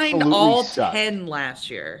they signed all 10 last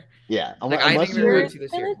year. Yeah, unless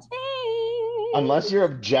you're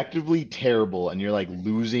objectively terrible and you're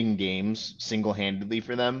losing games single-handedly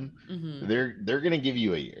for them, they're gonna give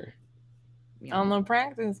you a year. On the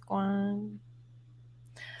practice squad.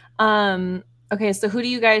 Okay, so who do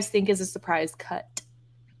you guys think is a surprise cut?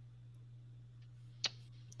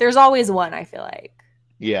 There's always one, I feel like.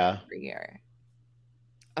 Yeah. Every year.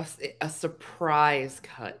 A surprise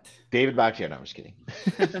cut. David Bakhtiari. No, I'm just kidding.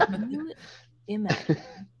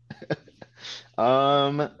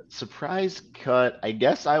 Surprise cut. I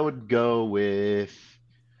guess I would go with.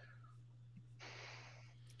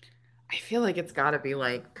 I feel like it's got to be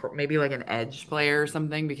maybe an edge player or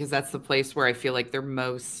something, because that's the place where I feel like they're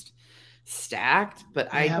most stacked.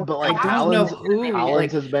 But I don't know who.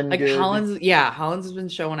 Hollins has been good. Hollins has been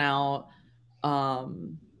showing out.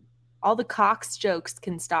 All the Cox jokes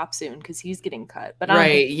can stop soon because he's getting cut. But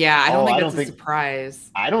I don't think that's a surprise.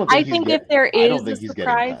 I think if there is a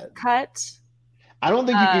surprise cut, I don't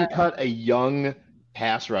think you can cut a young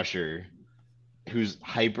pass rusher who's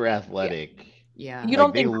hyper athletic. Yeah. You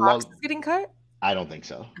don't think Cox is getting cut? I don't think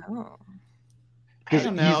so. Oh. I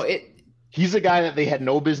don't know. He's a guy that they had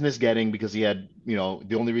no business getting because he had, the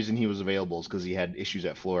only reason he was available is because he had issues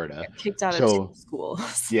at Florida. Kicked out of two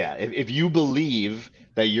schools. Yeah, if you believe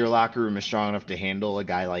that your locker room is strong enough to handle a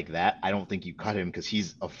guy like that, I don't think you cut him because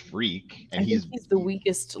he's a freak and he's the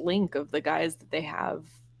weakest link of the guys that they have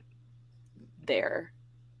there.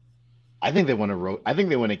 I think they want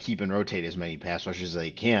to keep and rotate as many pass rushers as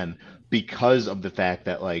they can because of the fact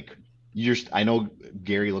that I know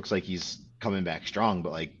Gary looks like he's coming back strong,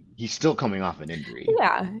 but he's still coming off an injury.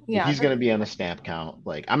 Yeah. He's going to be on a snap count.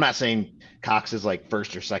 I'm not saying Cox is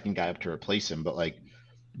first or second guy up to replace him, but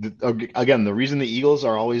again, the reason the Eagles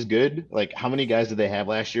are always good, how many guys did they have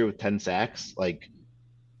last year with 10 sacks?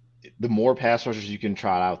 The more pass rushers you can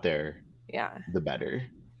trot out there, the better.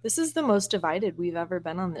 This is the most divided we've ever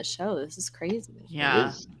been on this show. This is crazy.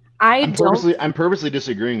 Yeah. I'm purposely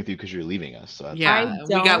disagreeing with you because you're leaving us. So we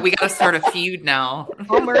got to start a feud now.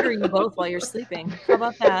 I'll murder you both while you're sleeping. How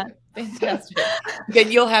about that? Fantastic.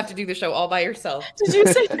 Then you'll have to do the show all by yourself. Did you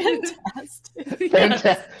say fantastic?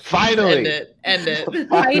 Fantastic. Finally. End it.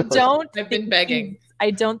 I've been begging. I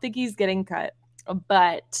don't think he's getting cut.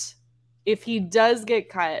 But if he does get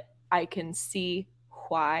cut, I can see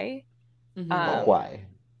why. Mm-hmm. Why?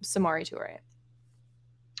 Samori Toure.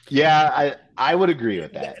 Yeah, I would agree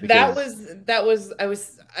with that.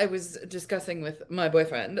 I was discussing with my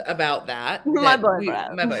boyfriend about that. My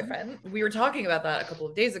boyfriend. We were talking about that a couple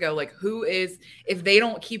of days ago. Who is, if they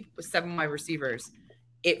don't keep 7 wide receivers,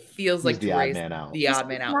 it feels like the odd man out. The odd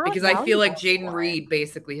man out. Because I feel like Jaden Reed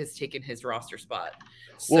basically has taken his roster spot.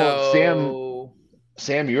 So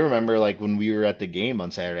Sam, you remember when we were at the game on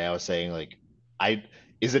Saturday, I was saying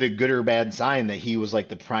is it a good or bad sign that he was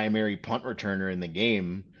the primary punt returner in the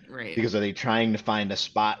game? Right. Because are they trying to find a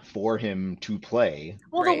spot for him to play?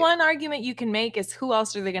 Well, the one argument you can make is who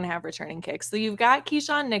else are they going to have returning kicks? So you've got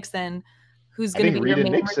Keyshawn Nixon, who's going to be your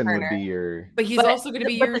main Nixon returner. Would be your... But he's also going to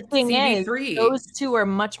be your CB3. Those two are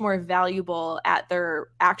much more valuable at their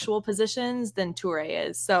actual positions than Toure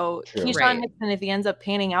is. So Keyshawn Nixon, if he ends up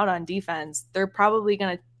panning out on defense, they're probably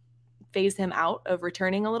going to phase him out of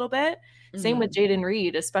returning a little bit. Same with Jaden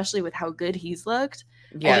Reed, especially with how good he's looked.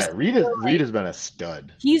 Yeah, Reed has been a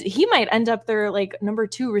stud. He might end up their number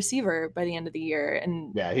 2 receiver by the end of the year,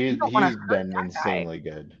 and he's been insanely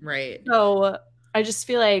good. Right. So I just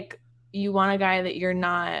feel like you want a guy that you're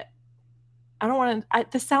not. I don't want to.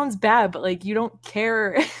 This sounds bad, but you don't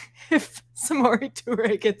care if Samori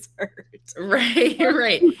Toure gets hurt. Right.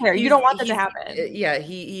 You don't want that to happen. Yeah,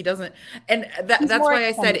 he doesn't, and that's why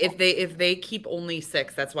I said if they keep only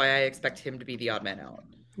 6, that's why I expect him to be the odd man out.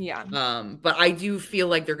 Yeah. But I do feel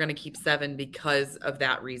like they're going to keep 7 because of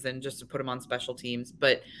that reason, just to put him on special teams.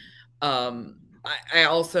 But I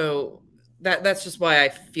also that's just why I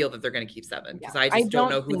feel that they're going to keep 7 because I just don't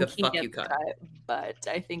know who the fuck you cut. But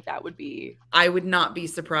I think that would be. I would not be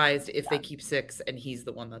surprised if they keep 6 and he's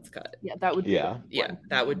the one that's cut. Yeah, that would. Yeah.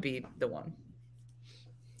 That would be the one.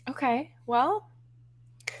 Okay. Well,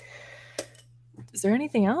 is there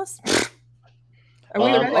anything else? Are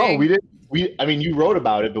we ready? Oh, we didn't. You wrote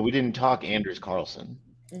about it, but we didn't talk Anders Carlson.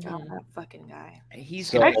 Oh, that fucking guy. I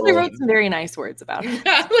actually wrote some very nice words about him.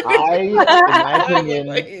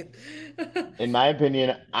 In my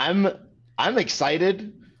opinion, I'm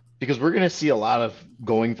excited because we're gonna see a lot of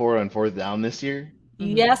going for it on 4th down this year.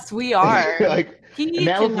 Yes, we are. He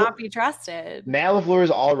cannot be trusted. Matt LaFleur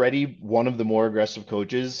is already one of the more aggressive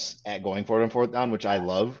coaches at going for it on 4th down, which I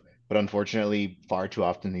love. But unfortunately, far too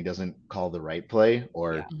often he doesn't call the right play,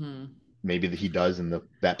 or maybe he does, and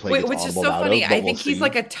that play gets which is so funny. I think he's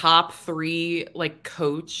a top 3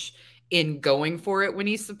 coach in going for it when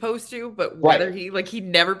he's supposed to, but whether he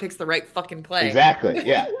never picks the right fucking play. Exactly.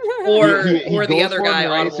 Yeah. or the other guy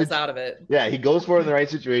audibles out of it. Yeah, he goes for it in the right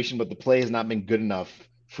situation, but the play has not been good enough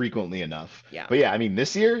frequently enough. Yeah. But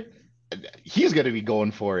this year he's going to be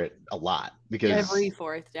going for it a lot because every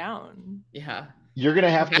 4th down. Yeah. You're going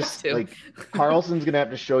to have to Carlson's going to have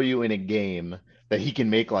to show you in a game that he can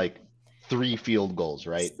make 3 field goals,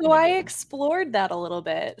 right? So I explored that a little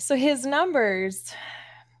bit. So his numbers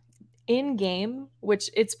in game, which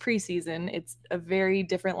it's preseason, it's a very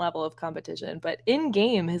different level of competition, but in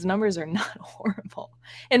game, his numbers are not horrible.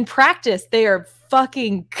 In practice, they are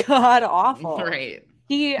fucking god awful. Right.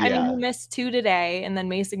 He missed 2 today, and then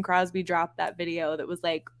Mason Crosby dropped that video that was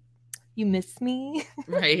you miss me?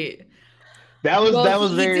 Right. That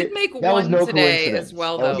was he did make one today as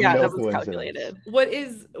well, though. That was calculated. What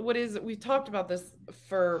is we've talked about this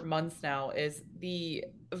for months now, is the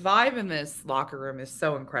vibe in this locker room is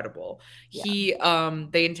so incredible. Yeah.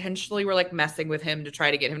 They intentionally were like messing with him to try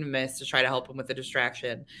to get him to miss, to try to help him with the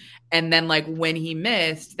distraction. And then like when he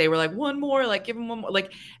missed, they were like, one more, like give him one more.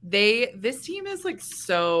 Like this team is like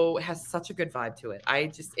has such a good vibe to it.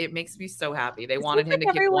 It makes me so happy. They wanted him to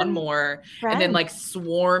kick one more and then like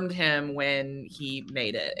swarmed him when he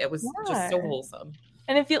made it. It was just so wholesome.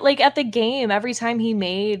 And if you like at the game, every time he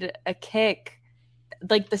made a kick,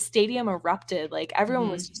 like the stadium erupted. Like everyone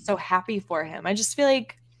was just so happy for him. I just feel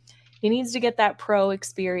like he needs to get that pro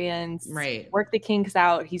experience, right? Work the kinks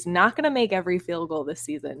out. He's not going to make every field goal this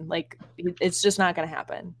season. Like it's just not going to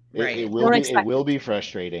happen. Right. It will be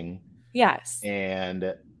frustrating. Yes.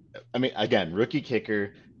 And I mean, again, rookie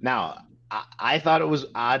kicker. Now, I thought it was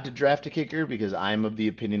odd to draft a kicker because I'm of the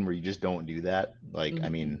opinion where you just don't do that. Like, I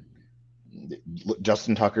mean,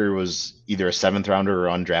 Justin Tucker was either a 7th rounder or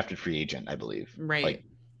undrafted free agent, I believe. Right. Like,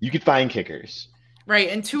 you could find kickers. Right.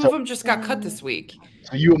 And two of them just got cut this week.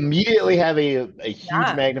 So you immediately have a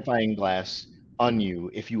huge magnifying glass on you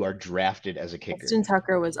if you are drafted as a kicker. Justin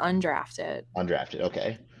Tucker was undrafted. Undrafted.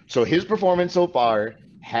 Okay. So his performance so far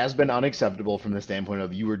has been unacceptable from the standpoint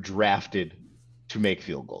of you were drafted to make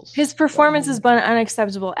field goals. His performance has been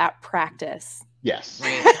unacceptable at practice. Yes.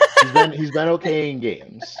 he's been okay in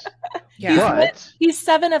games. Yeah. But he's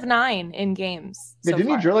 7 of 9 in games. Yeah,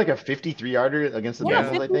 didn't he drill like a 53-yarder against the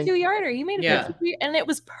Bengals, I think? 52-yarder. He made a 53, and it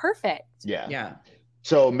was perfect. Yeah. Yeah.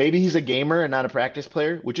 So maybe he's a gamer and not a practice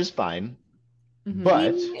player, which is fine.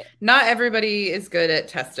 But not everybody is good at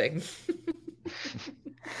testing.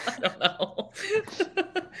 I don't know.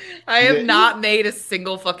 I have not made a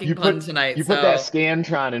single fucking pun tonight. You put that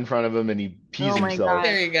Scantron in front of him and he pees himself. God.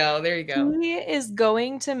 There you go. He is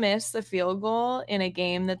going to miss the field goal in a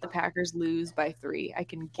game that the Packers lose by 3. I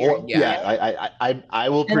can guarantee I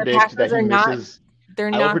will predict that he misses. They're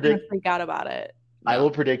not going to freak out about it. I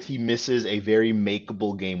will predict he misses a very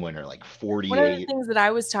makeable game winner, like 48. One of the things that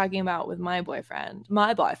I was talking about with my boyfriend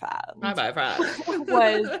was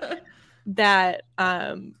that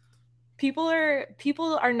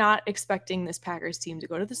people are not expecting this Packers team to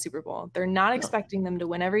go to the Super Bowl. They're not expecting them to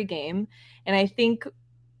win every game. And I think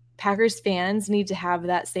Packers fans need to have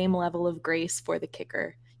that same level of grace for the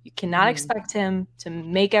kicker. You cannot expect him to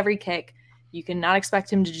make every kick. You cannot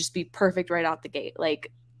expect him to just be perfect right out the gate.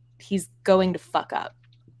 Like, he's going to fuck up.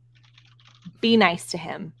 Be nice to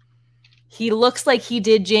him. He looks like he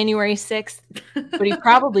did January 6th, but he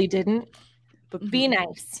probably didn't. But be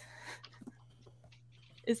nice.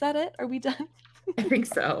 Is that it? Are we done? I think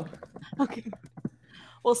so. Okay.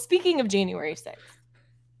 Well, speaking of January 6th,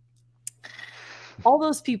 all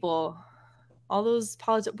those people, all those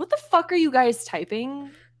politics, what the fuck are you guys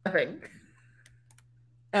typing? Nothing.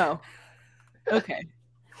 Oh. Okay.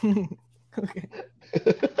 Okay.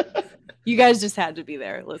 You guys just had to be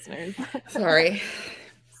there, listeners. Sorry.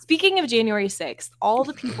 Speaking of January 6th, all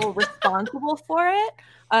the people responsible for it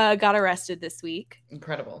got arrested this week.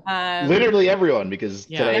 Incredible. Literally everyone, because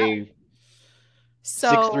today,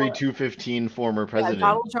 so 6'3", 215 former president.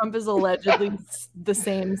 Donald Trump is allegedly the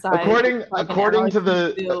same size. According to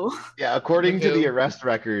the arrest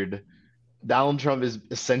record, Donald Trump is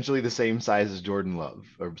essentially the same size as Jordan Love,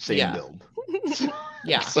 or same build.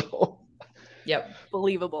 Yeah. So. Yep.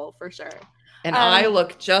 Believable for sure. And I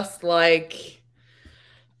look just like,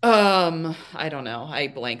 I don't know. I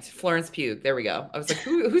blanked. Florence Pugh. There we go. I was like,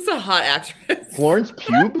 who's a hot actress? Florence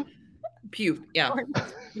Pugh? Pugh. Yeah.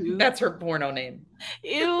 Pugh. That's her porno name.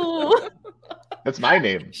 Ew. That's my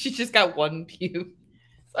name. She just got one Pugh.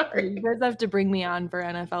 Sorry. You guys have to bring me on for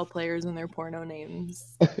NFL players and their porno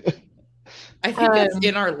names. I think that's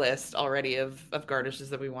in our list already of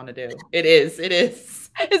garnishes that we want to do. It is. Is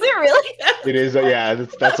it really? It is. Yeah,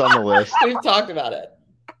 that's on the list. We've talked about it.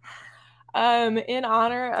 In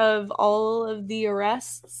honor of all of the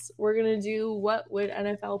arrests, we're going to do what would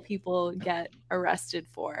NFL people get arrested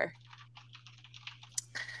for.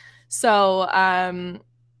 So,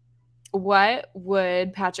 what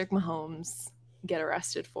would Patrick Mahomes get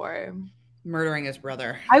arrested for? Murdering his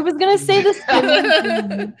brother. I was gonna say this.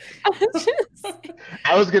 I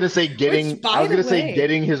was gonna say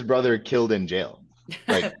getting his brother killed in jail.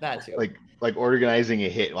 Like that too. Like organizing a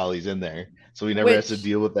hit while he's in there, so he never has to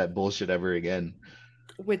deal with that bullshit ever again.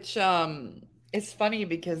 Which is funny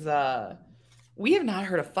because we have not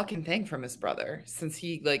heard a fucking thing from his brother since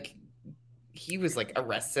he was like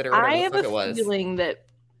arrested or whatever the fuck it was. I have a feeling that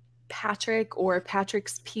Patrick or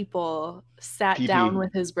Patrick's people sat down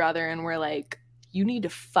with his brother and were like, you need to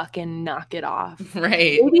fucking knock it off.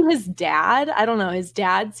 Right. Maybe his dad, I don't know. His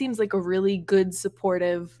dad seems like a really good,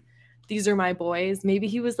 supportive, these are my boys. Maybe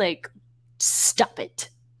he was like, stop it.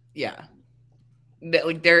 Yeah. that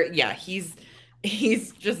like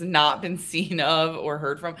he's just not been seen of or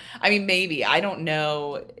heard from. I mean, maybe, I don't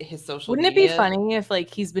know his social Wouldn't media. it be funny if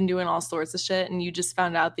like he's been doing all sorts of shit and you just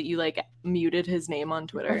found out that you like muted his name on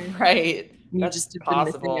Twitter? Right. You That's just have been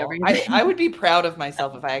missing possible. everything. I would be proud of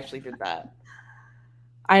myself if I actually did that.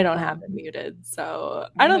 I don't have it muted, so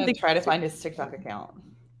I'm I don't gonna think. try to find his TikTok account.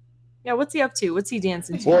 Yeah, what's he up to? What's he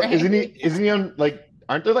dancing to? Well, Right. isn't he on like?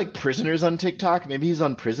 Aren't there like prisoners on TikTok? Maybe he's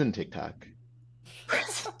on prison TikTok.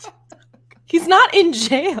 He's not in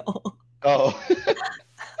jail. Oh,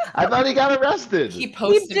 I thought he got arrested. He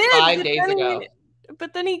posted 5 days ago.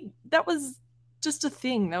 But then that was just a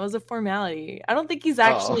thing. That was a formality. I don't think he's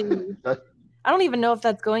actually. I don't even know if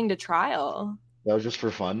that's going to trial. That was just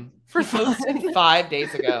for fun. For Posted fun. 5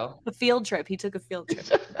 days ago. A field trip. He took a field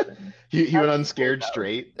trip. He went on Scared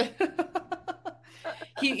Straight.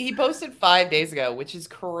 He posted 5 days ago, which is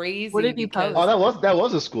crazy. What did he post? Oh, that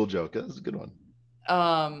was a school joke. That was a good one.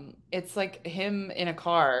 It's like him in a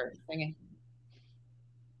car singing.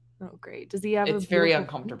 Oh, great. Does he have? It's very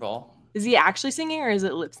uncomfortable. Is he actually singing or is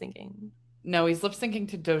it lip syncing? No, he's lip syncing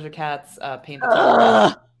to Doja Cat's "Paint the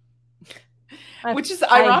Town," which is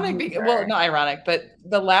ironic. Well, not ironic, but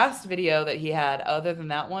the last video that he had, other than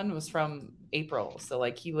that one, was from April. So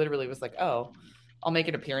like, he literally was like, "Oh, I'll make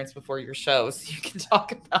an appearance before your show, so you can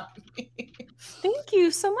talk about me." Thank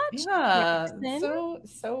you so much. Yeah, Jackson.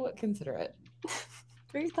 so considerate.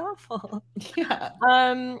 Very thoughtful. Yeah.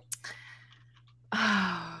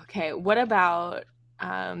 Okay. What about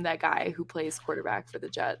that guy who plays quarterback for the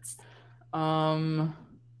Jets?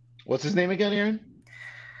 What's his name again, Aaron?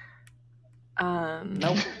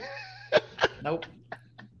 Nope. Nope.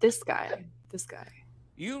 This guy.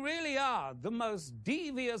 You really are the most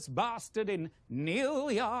devious bastard in New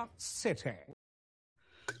York City.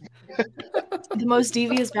 The most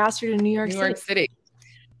devious bastard in New York City.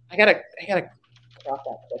 I gotta crop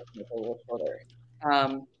that clip and make it a little shorter.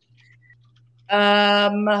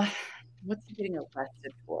 What's he getting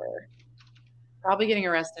arrested for? Probably getting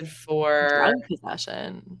arrested for drug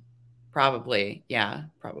possession. Probably, yeah,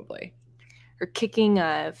 probably. Or kicking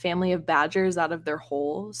a family of badgers out of their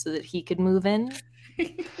hole so that he could move in.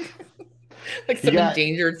 Like some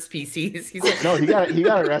endangered species. He's like, no, he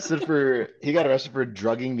got arrested for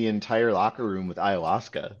drugging the entire locker room with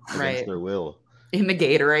ayahuasca against their will. In the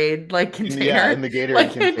Gatorade container. Yeah, in the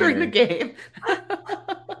Gatorade container during the game.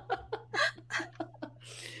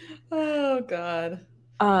 Oh God.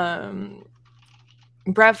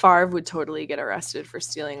 Brett Favre would totally get arrested for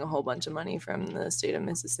stealing a whole bunch of money from the state of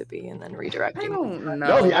Mississippi and then redirecting. I don't know.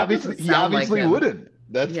 No, he obviously wouldn't.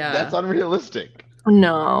 That's unrealistic.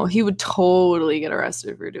 No, he would totally get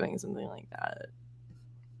arrested for doing something like that.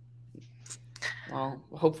 Well,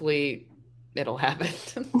 hopefully it'll happen.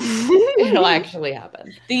 It'll actually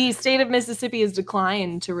happen. The state of Mississippi has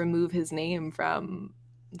declined to remove his name from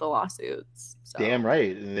the lawsuits. So. Damn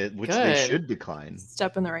right, which they should decline.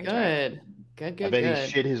 Step in the right direction. Good. I bet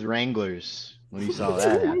he shit his Wranglers when he saw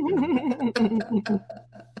that happen.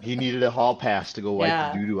 He needed a hall pass to go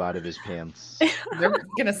wipe the doo-doo out of his pants. They're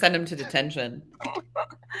gonna send him to detention.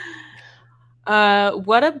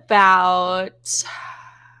 What about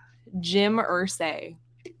Jim Irsay?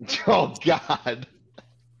 Oh God.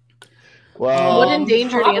 Well, what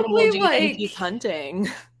endangered animal do you think he's hunting?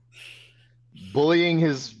 Bullying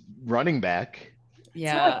his running back.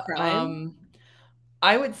 Yeah.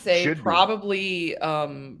 I would say probably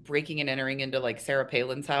breaking and entering into Sarah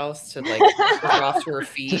Palin's house to off to her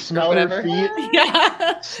feet. To smell her feet.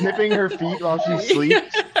 Yeah. Sniffing her feet while she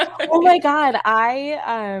sleeps. Oh my God.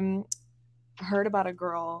 I heard about a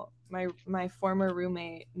girl. My former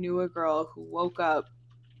roommate knew a girl who woke up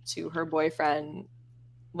to her boyfriend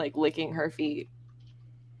licking her feet.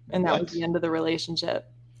 And that was the end of the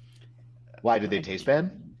relationship. Why? Did they taste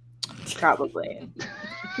bad? Probably.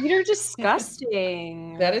 Feet are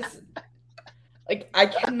disgusting. That is I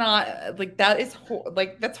cannot that is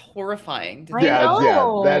that's horrifying.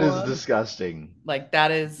 Yeah, that is disgusting.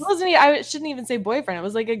 That is. It wasn't. I shouldn't even say boyfriend. It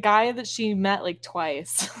was a guy that she met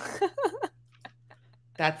twice.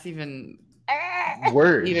 That's even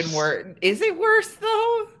worse. Even worse. Is it worse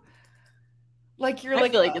though? I feel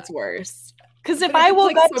like it's worse. Because if I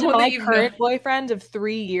woke up to my current boyfriend of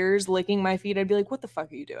 3 years licking my feet, I'd be like, "What the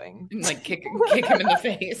fuck are you doing?" Kick him in the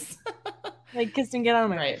face. Kiss and get out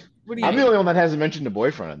of my face. What are you I'm the only one that hasn't mentioned a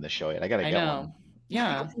boyfriend on this show yet. I gotta get one.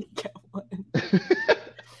 Yeah. Get one.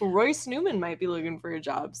 Royce Newman might be looking for a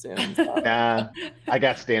job soon. So. Nah, I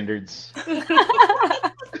got standards.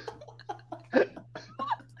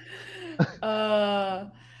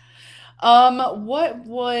 What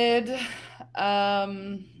would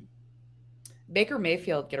Baker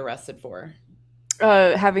Mayfield get arrested for?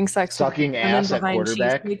 Having sex Sucking with women ass at behind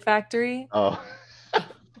quarterback. Cheesecake Factory. Oh,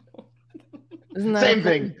 Isn't that same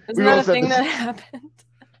thing. Isn't We that both a said thing this. that happened?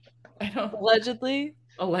 I don't. Allegedly.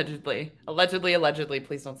 Allegedly.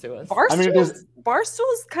 Please don't sue us. I mean, if there's-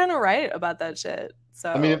 Barstool's kind of right about that shit.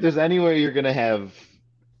 So I mean, if there's anywhere you're gonna have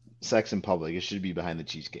sex in public, it should be behind the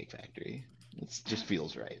Cheesecake Factory. It just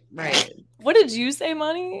feels right. Right. what did you say,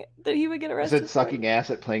 Money? That he would get I arrested? said sucking ass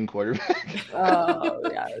at playing quarterback. Oh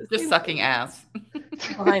yeah, Just sucking ass.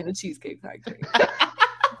 behind the Cheesecake Factory.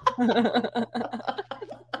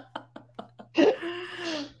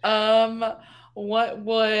 What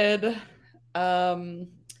would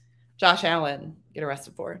Josh Allen get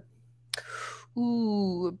arrested for?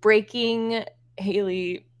 Ooh, breaking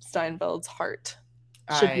Haley Steinfeld's heart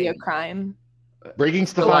should be a crime. Breaking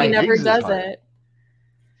So Stephon he never Diggs' does heart. it.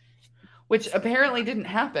 Which apparently didn't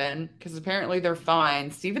happen because apparently they're fine.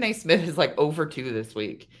 Stephen A. Smith is like over 2 this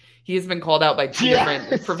week. He has been called out by 2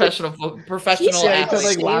 different professional He should athletes.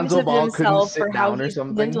 like Lonzo ashamed of Ball couldn't himself sit for how down or he's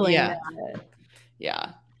something. handling Yeah. that.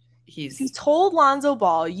 Yeah. He He's told Lonzo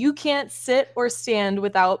Ball, you can't sit or stand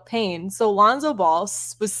without pain. So Lonzo Ball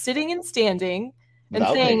was sitting and standing and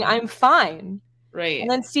Without saying, pain. I'm fine. right. And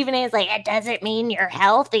then Stephen A is like, it doesn't mean you're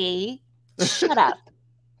healthy. Shut up.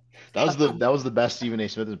 That was the best Stephen A.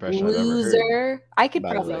 Smith impression I've ever heard. Loser. I could By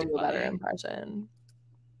the probably way. do a better impression.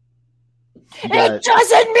 You got- It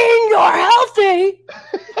doesn't mean you're healthy.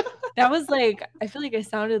 That was like, I feel like I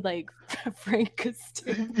sounded like Frank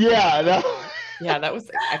Costello. yeah, no. Yeah, that was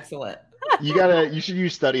excellent. You should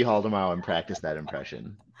use study hall tomorrow and practice that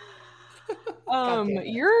impression. damn it.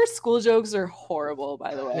 Your school jokes are horrible,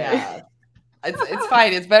 by the way. Yeah. It's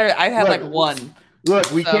fine. It's better. I had Look, like one.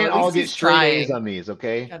 Look, we So can't at all least get he's straight A's trying. on these,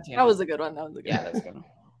 okay? God damn That it. was a good one. That was a good Yeah, that's good.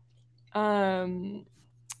 one.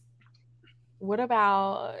 What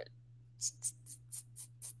about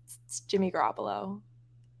Jimmy Garoppolo?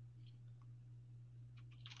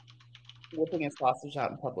 Whipping a sausage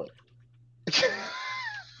out in public.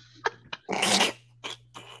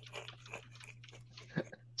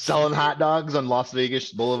 Selling hot dogs on Las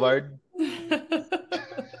Vegas Boulevard.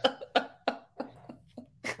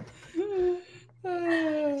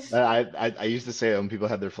 I used to say that when people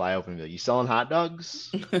had their fly open, like, you selling hot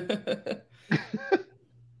dogs?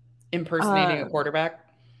 Impersonating a quarterback.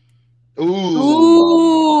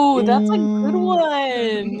 Ooh, that's a good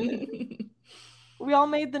one. We all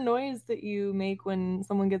made the noise that you make when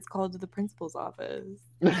someone gets called to the principal's office.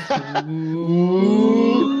 Did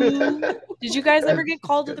you guys ever get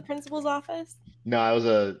called to the principal's office? No, I was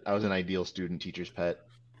an ideal student teacher's pet.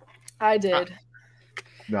 I did.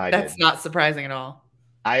 No, I That's did. not surprising at all.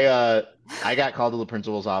 I got called to the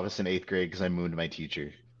principal's office in 8th grade because I mooned my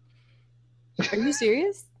teacher. Are you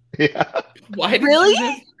serious? Yeah. Why did Really?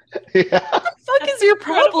 you Yeah. What the fuck is your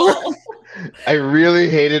problem? I really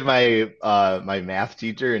hated my my math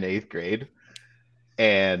teacher in 8th grade,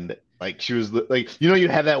 and like she was like, you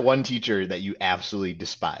have that one teacher that you absolutely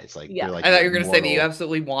despise. Like, Yeah. they're like I thought you were going to say that you mortal-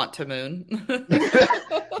 absolutely want to moon.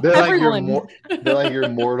 they're like your Everyone. they're like your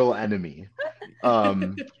mortal enemy.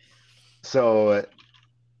 So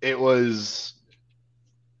it was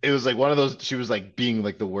like one of those. She was like being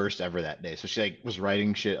like the worst ever that day. So she like was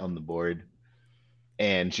writing shit on the board.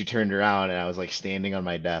 And she turned around and I was like standing on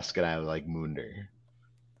my desk and I was like mooned her.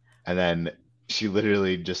 And then she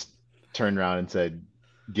literally just turned around and said,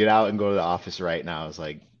 "Get out and go to the office right now." I was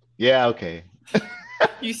like, "Yeah, okay."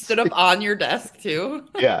 You stood up on your desk too.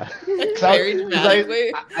 Yeah. 'Cause Very 'cause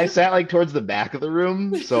dramatically. I sat like towards the back of the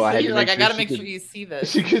room, so I had You're to like, I gotta she make could- sure you see this.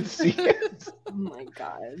 she could see it. Oh my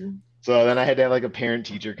god. So then I had to have like a parent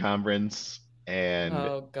teacher conference, and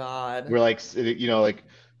Oh God. we're like, like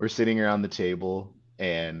we're sitting around the table,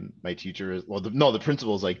 and my teacher is the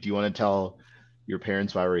principal's like, "Do you want to tell your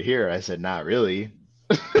parents why we're here?" I said, "Not really."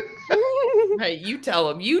 Hey, you tell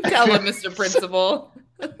him, Mr. Principal.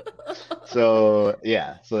 So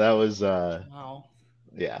yeah, so that was Wow.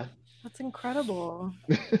 yeah. That's incredible.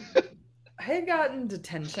 I had gotten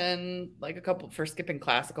detention like for skipping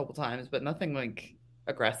class a couple times, but nothing like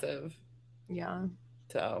aggressive. Yeah.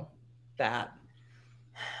 So that.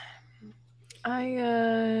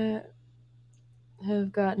 I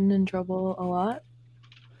have gotten in trouble a lot.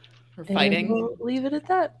 For and fighting. we'll leave it at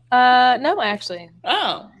that. No, actually.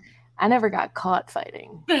 Oh. I never got caught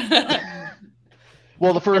fighting.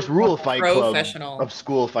 Well, the first rule of Fight Club Professional. of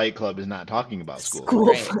School Fight Club is not talking about school. School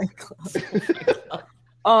Right. fight club.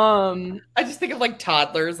 I just think of like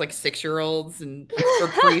toddlers, like 6-year-olds, and for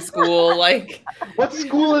preschool, like What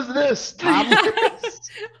school is this? Toddlers?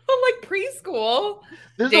 like preschool.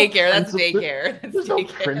 There's no Daycare. That's principal- daycare. That's There's no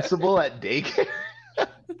daycare. principal at daycare.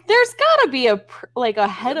 There's got to be a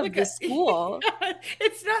head of the school,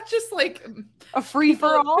 It's not just like a free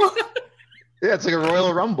for all. Yeah, it's like a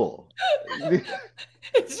Royal Rumble.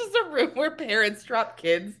 It's just a room where parents drop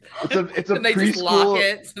kids. It's a and they just lock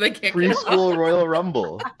it so they can't get preschool Royal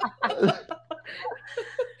Rumble.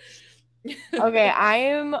 Okay,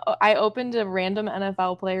 I opened a random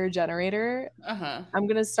NFL player generator. I'm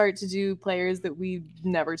gonna start to do players that we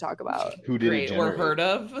never talk about. Who did it or generate? heard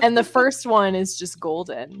of. And the first one is just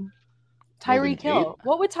golden. Golden Tyreek Hill. Tate?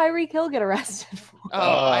 What would Tyreek Hill get arrested for?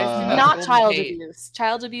 I assume that's Not Golden child Tate. abuse.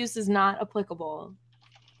 Child abuse is not applicable.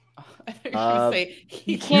 I thought you were gonna say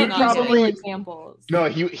You can't You'd use probably- real examples. No,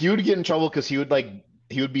 he would get in trouble because he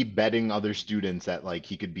would be betting other students that like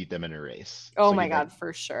he could beat them in a race. Oh So my he'd, god, like,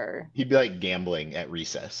 for sure. he'd be like gambling at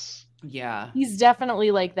recess. Yeah. He's definitely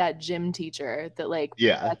like that gym teacher that like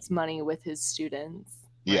Yeah. bets money with his students.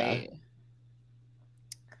 Yeah. Right.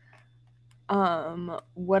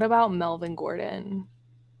 What about Melvin Gordon?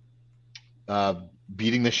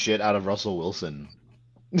 Beating the shit out of Russell Wilson.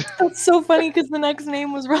 That's so funny because the next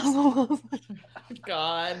name was Russell Wilson.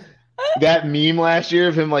 God. That meme last year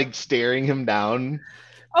of him like staring him down.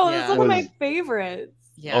 Oh, that's Yeah. one of my Was- favorites.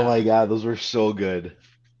 Yeah. Oh my god, those were so good.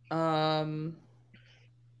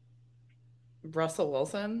 Russell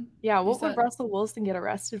Wilson. Yeah, what would said- Russell Wilson get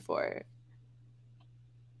arrested for?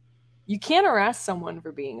 You can't arrest someone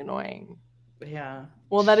for being annoying. Yeah.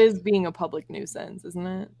 Well, that is being a public nuisance, isn't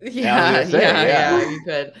it? Yeah. gonna say, yeah. yeah. You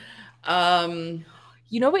could.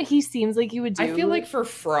 You know what he seems like he would do? I feel like for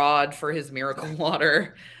fraud for his miracle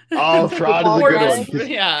water. Oh, fraud is a Or good just- one.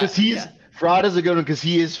 Yeah. Because fraud is a good one because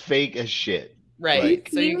he is fake as shit. Right. Like-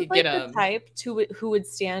 So you seems could like get the him. type who would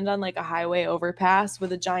stand on like a highway overpass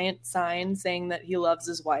with a giant sign saying that he loves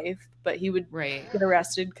his wife, but he would Right. get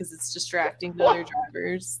arrested because it's distracting to other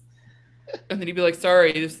drivers. And then he'd be like,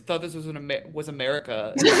 sorry, I thought this was was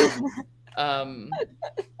America. I'm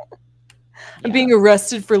yeah. being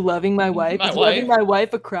arrested for loving my wife. My Is loving wife. my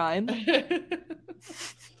wife a crime?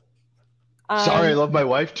 Sorry, I Um, love my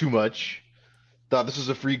wife too much. Thought this was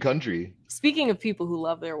a free country. Speaking of people who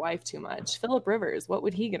love their wife too much, Philip Rivers, what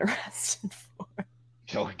would he get arrested for?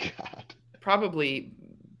 Oh my god. Probably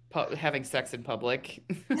having sex in public,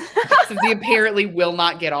 since he apparently will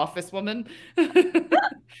not get office woman.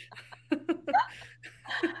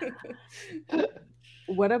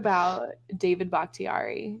 What about David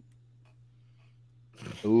Bakhtiari?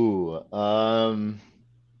 Ooh.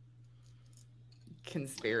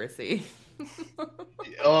 Conspiracy.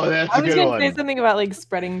 Oh, that's I a was good going to one. say something about like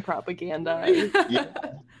spreading propaganda. Yeah.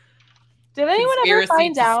 Did anyone ever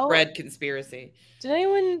find out? Spread conspiracy. Did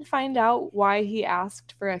anyone find out why he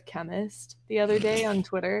asked for a chemist the other day on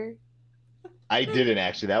Twitter? I didn't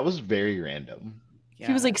actually. That was very random.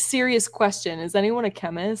 He was like, serious question. Is anyone a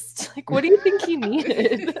chemist? Like, what do you think he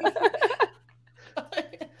needed?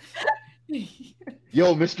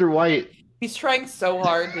 Yo, Mr. White. He's trying so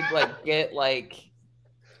hard to get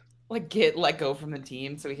let go from the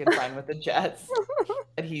team so he can sign with the Jets.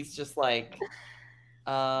 And he's just like,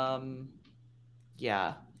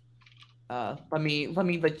 yeah. Let me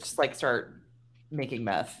like just like start making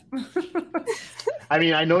meth. I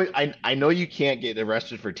mean, I know you can't get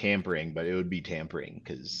arrested for tampering, but it would be tampering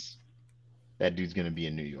because that dude's gonna be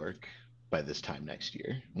in New York by this time next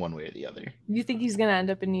year, one way or the other. You think he's gonna end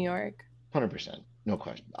up in New York? 100%, no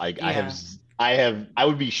question. I Yeah. I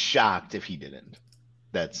would be shocked if he didn't.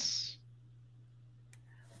 That's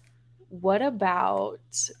What about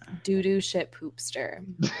doo-doo shit poopster?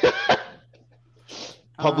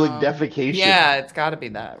 public defecation. Yeah, it's got to be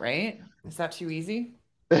that, right? Is that too easy?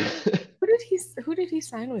 Who did he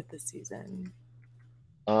sign with this season?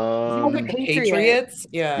 Um, Patriots.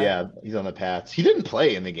 yeah, he's on the Pats. He didn't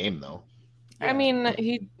play in the game though. I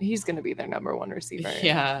mean, he's gonna be their number one receiver.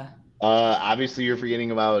 Yeah. Obviously you're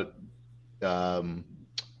forgetting about Devontae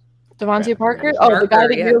Yeah, Parker. Devontae Oh, the guy Parker,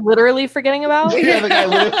 that yeah. you're literally forgetting about. yeah, the guy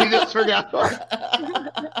literally just forgot.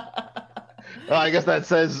 Oh, I guess that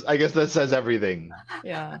says everything.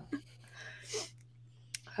 Yeah.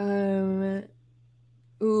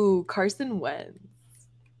 Ooh, Carson Wentz.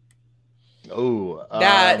 Oh,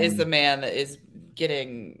 That is the man that is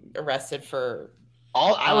getting arrested for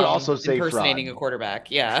I would also say impersonating fraud, a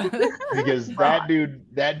quarterback. Yeah. because that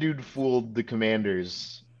dude fooled the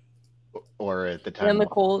Commanders, or at the time And the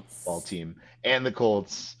Colts. football team, and the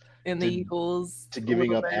Colts And the to- Eagles. to a giving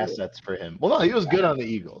little up bit. assets for him. Well, no, he was good on the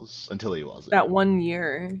Eagles until he wasn't. That 1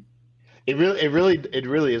 year. It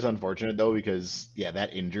really is unfortunate though, because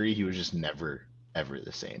that injury, he was just never ever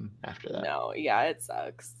the same after that. No, yeah, it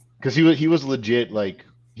sucks. Because he was legit, like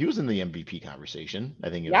he was in the MVP conversation. I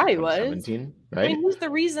think it was Yeah, he in was. 2017, I right? mean, he's the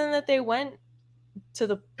reason that they went to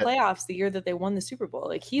the playoffs the year that they won the Super Bowl.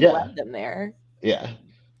 Like he Yeah. led them there. Yeah.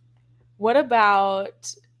 What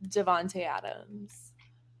about Devontae Adams?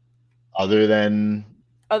 Other than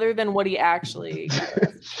what he actually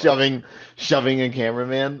shoving a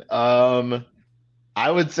cameraman, I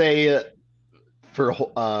would say for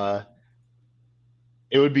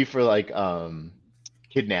it would be for like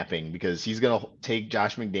kidnapping, because he's gonna take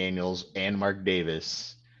Josh McDaniels and Mark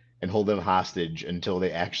Davis and hold them hostage until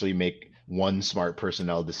they actually make one smart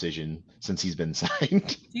personnel decision since he's been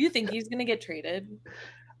signed. Do you think he's gonna get traded?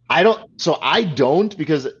 I don't,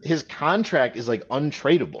 because his contract is like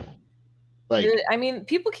untradeable. Like, I mean,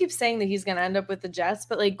 people keep saying that he's gonna end up with the Jets,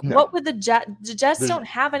 but like, No. what would the Jets don't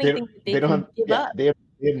have anything that they can give up. They have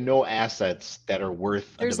no assets that are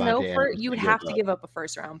worth. There's a no Devontae first. Adams You would to have give to up. give up a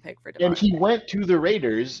first round pick for Devontae. And he went to the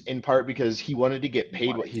Raiders in part because he wanted to get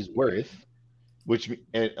paid what he's worth, which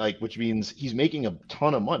means he's making a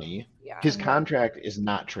ton of money. Yeah. His contract is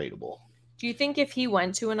not tradable. Do you think if he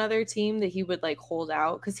went to another team that he would like hold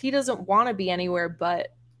out, because he doesn't want to be anywhere but?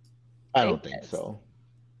 I don't think so.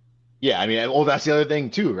 Yeah, I mean, well, that's the other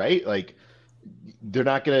thing too, right? Like,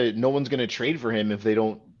 no one's gonna trade for him if they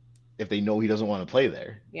know he doesn't want to play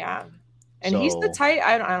there. Yeah. And he's the type,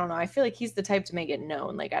 I don't know. I feel like he's the type to make it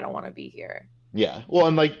known, like, I don't want to be here. Yeah. Well,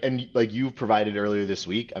 and like you provided earlier this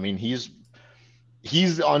week, I mean, he's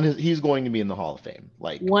going to be in the Hall of Fame.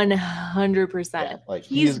 Like 100%. Yeah, like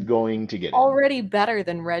he's going to get already better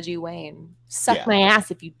than Reggie Wayne. Suck my ass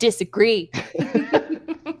if you disagree.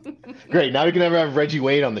 Great. Now we can never have Reggie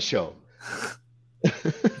Wayne on the show.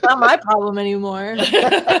 Not my problem anymore.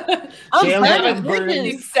 I'm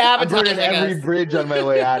burning every bridge on my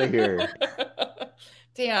way out of here.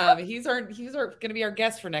 Damn, he's gonna be our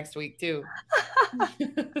guest for next week too.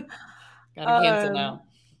 Gotta cancel now.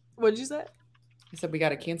 What'd you say? I said we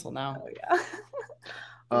gotta cancel now. Oh yeah.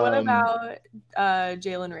 What about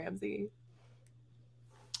Jalen Ramsey?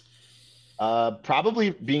 Probably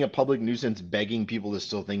being a public nuisance, begging people to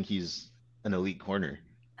still think he's an elite corner.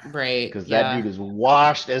 Right. Because that dude is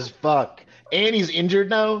washed as fuck. And he's injured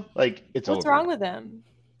now. Like, it's What's over. wrong with him?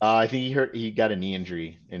 I think he got a knee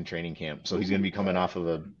injury in training camp. So he's going to be coming off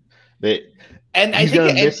of and I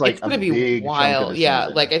think it's going to be wild. Yeah.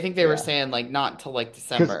 Season. Like, I think they were saying, like, not till like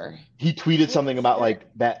December. He tweeted something about, like,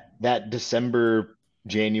 that December,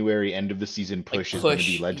 January end of the season push is going to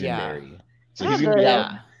be legendary. Yeah. So he's going to be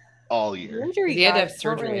out all year. Injury he had to have guys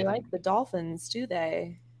surgery. Don't really like the Dolphins, do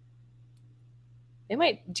they? They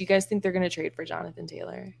might. Do you guys think they're going to trade for Jonathan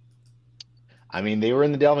Taylor? I mean, they were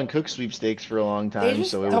in the Dalvin Cook sweepstakes for a long time,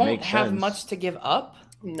 so it would make sense. Don't have much to give up.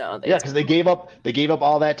 No, because they gave up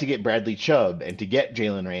all that to get Bradley Chubb and to get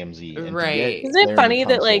Jalen Ramsey. Right? Isn't it funny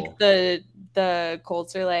that like the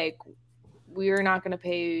Colts are like, we're not going to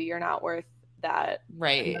pay you. You're not worth that.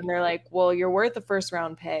 Right? And they're like, well, you're worth a first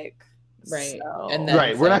round pick. Right. So. And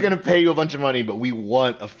then, we're not going to pay you a bunch of money, but we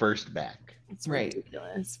want a first back. It's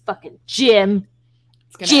ridiculous. Fucking Jim.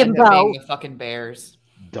 It's going to end up being the fucking Bears.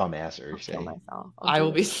 Dumbass I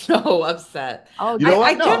will be so upset. Oh, you know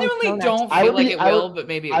what? I genuinely don't feel like it will, but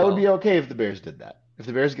maybe it will. I would be okay if the Bears did that. If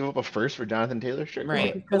the Bears give up a first for Jonathan Taylor, sure.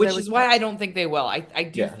 Right. Which is why I don't think they will. I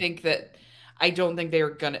do think that I don't think they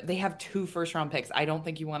are gonna. They have 2 first-round picks. I don't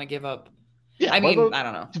think you want to give up. Yeah, I mean, I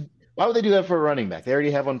don't know. Why would they do that for a running back? They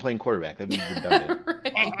already have one playing quarterback. That'd be redundant.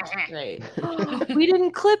 Right. We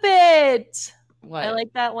didn't clip it. What? I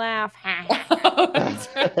like that laugh.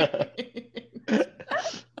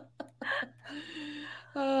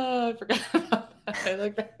 Oh, I forgot about that. I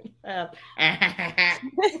like that.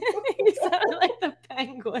 You sound like the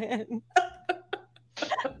penguin.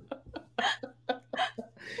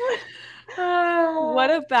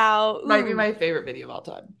 What about might be my favorite video of all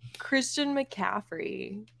time? Christian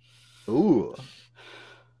McCaffrey. Ooh.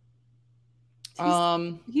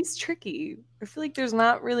 He's tricky. I feel like there's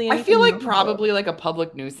not really I feel like probably like a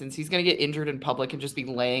public nuisance. He's going to get injured in public and just be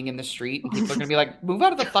laying in the street and people are going to be like, move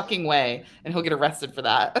out of the fucking way, and he'll get arrested for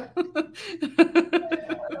that.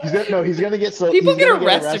 He's going to get people get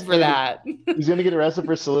arrested for that. He's going to get arrested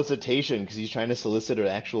for solicitation because he's trying to solicit an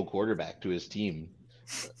actual quarterback to his team.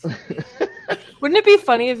 Wouldn't it be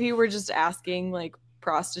funny if he were just asking like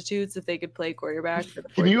prostitutes if they could play quarterback for the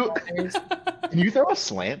 49ers? Can you throw a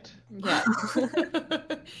slant? Yeah.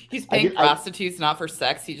 He's paying prostitutes not for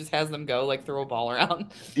sex. He just has them go like throw a ball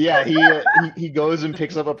around. Yeah, he goes and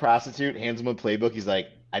picks up a prostitute, hands him a playbook. He's like,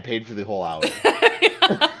 I paid for the whole hour.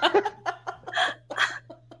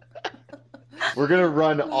 We're gonna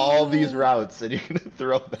run all these routes and you're gonna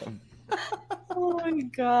throw them. Oh my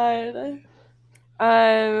god.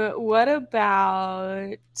 What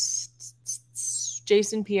about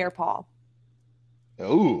Jason Pierre-Paul?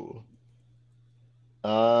 Oh.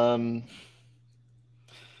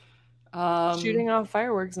 Shooting off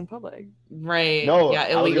fireworks in public. Right. No, Yeah, I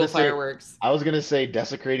was illegal gonna say- fireworks. I was gonna say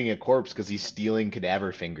desecrating a corpse because he's stealing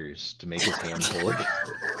cadaver fingers to make his hands whole.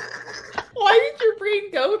 Why did your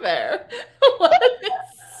brain go there? What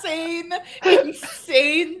an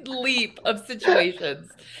insane leap of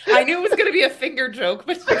situations. I knew it was going to be a finger joke,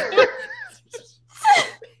 but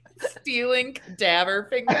stealing cadaver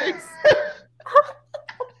fingers.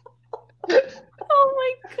 Oh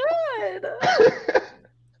my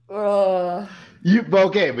god.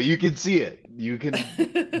 Okay, but you can see it. You can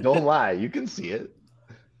don't lie. You can see it.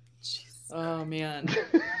 Oh man.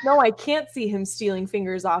 No, I can't see him stealing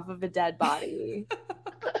fingers off of a dead body.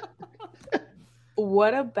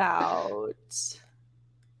 What about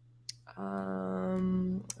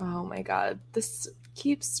oh my god, this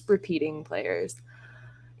keeps repeating players.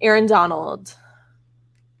 Aaron Donald.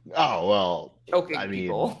 Oh well. Choking I mean,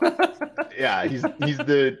 people. Yeah, he's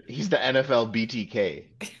the NFL BTK.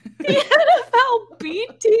 The NFL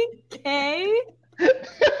BTK?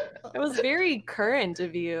 That was very current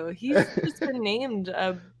of you. He's just been named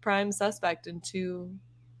a prime suspect in 2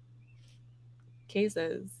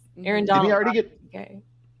 cases. Aaron Didn't Donald. he already get? BTK.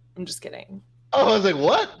 I'm just kidding. Oh, I was like,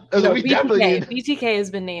 what? I was No, like, we definitely need. BTK has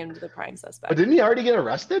been named the prime suspect. But didn't he already get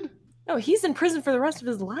arrested? No, he's in prison for the rest of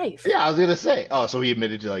his life. Yeah, I was gonna say. Oh, so he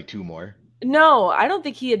admitted to like 2 more. No, I don't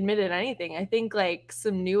think he admitted anything. I think like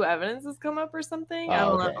some new evidence has come up or something. I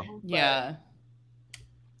don't okay. know. Yeah.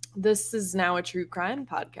 This is now a true crime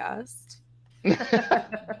podcast.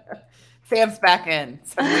 Sam's back in.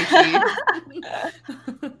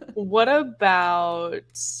 What about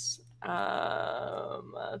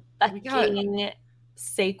fucking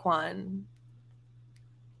Saquon?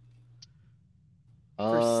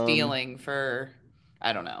 For stealing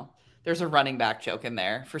I don't know. There's a running back joke in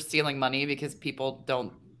there for stealing money because people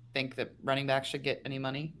don't think that running backs should get any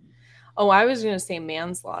money. Oh, I was going to say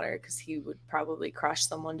manslaughter because he would probably crush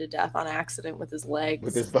someone to death on accident with his legs.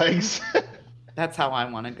 With his legs. That's how I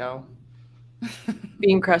want to go.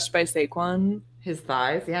 Being crushed by Saquon. His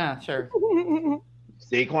thighs? Yeah, sure.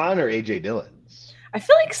 Saquon or AJ Dillon's? I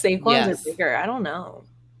feel like Saquon's Yes. are bigger. I don't know.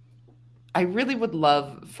 I really would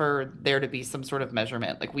love for there to be some sort of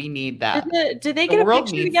measurement. Like, we need that. Did they The get a world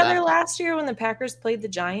picture needs together that. last year when the Packers played the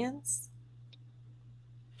Giants?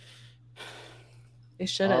 They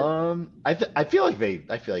should have. I feel like they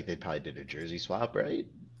probably did a jersey swap, right?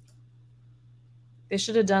 They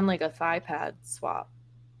should have done like a thigh pad swap.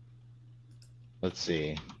 Let's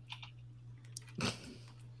see.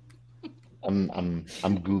 I'm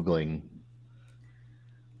Googling.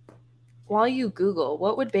 While you Google,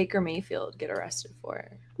 what would Baker Mayfield get arrested for?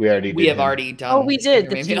 We already We did have him. already done. Oh, we did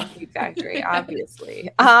the Maybe Cheesecake Factory, obviously.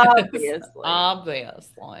 Obviously.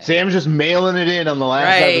 Obviously. Sam's just mailing it in on the last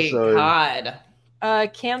Right. episode.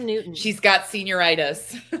 God. Cam Newton. She's got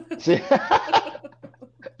senioritis.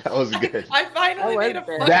 That was good. I finally That made a was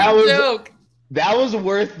good. fucking That was- joke. That was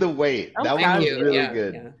worth the wait. Oh, That one thank was you. really Yeah,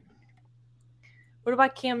 good. yeah. What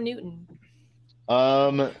about Cam Newton?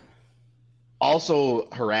 Also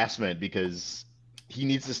harassment because he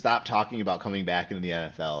needs to stop talking about coming back into the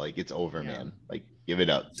NFL. Like, it's over, Yeah. man. Like, give it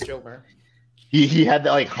up. It's over. He had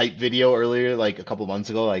that like hype video earlier, like a couple months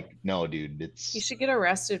ago. Like, no, dude, it's He should get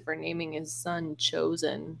arrested for naming his son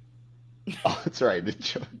Chosen. oh, that's right.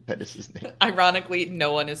 That is his name. Ironically,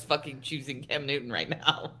 no one is fucking choosing Cam Newton right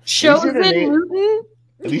now. Chosen didn't name- Newton?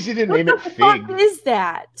 At least he didn't What name the it fuck Fig. is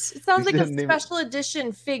that? It sounds He like a didn't name it- special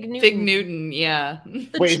edition Fig Newton. Fig Newton, yeah. The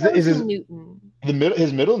Wait, Chosen is his- Newton.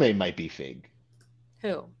 His middle name might be Fig.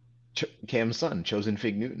 Who? Cam's son, Chosen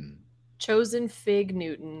Fig Newton. Chosen Fig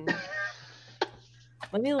Newton.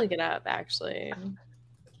 Let me look it up, actually.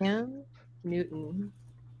 Cam Newton.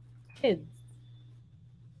 Kids.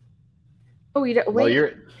 Oh, wait. Well,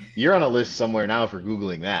 you're on a list somewhere now for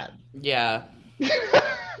Googling that. Yeah.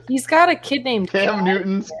 He's got a kid named Cam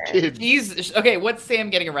Newton's kid. He's okay. What's Sam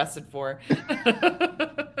getting arrested for?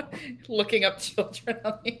 Looking up children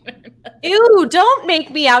on the internet. Ew, don't make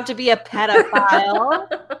me out to be a pedophile.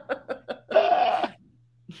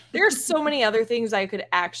 There's so many other things I could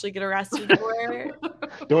actually get arrested for.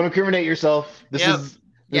 Don't incriminate yourself. This Yep. is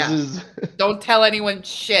Yeah. is Don't tell anyone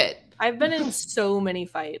shit. I've been in so many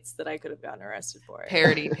fights that I could have gotten arrested for.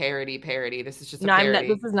 Parody, parody, parody. This is just a No, parody.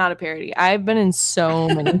 this is not a parody. I've been in so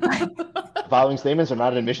many fights. the following statements are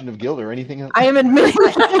not an admission of guilt or anything else. I am admitting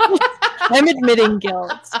I'm admitting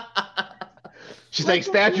guilt. She's like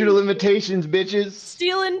statute of limitations, bitches.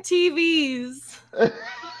 Stealing TVs.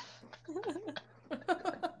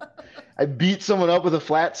 I beat someone up with a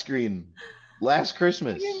flat screen last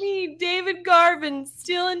Christmas. Look at me, David Garvin,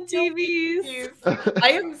 stealing TVs. I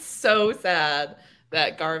am so sad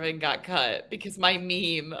that Garvin got cut because my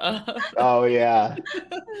meme. Oh yeah.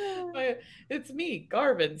 It's me,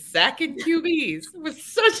 Garvin, sacking QBs. It was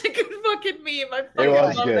such a good fucking meme. I It fucking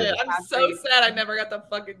was love good. it. I'm so sad I never got to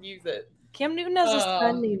fucking use it. Cam Newton has a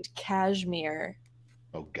son named Cashmere.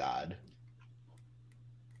 Oh God.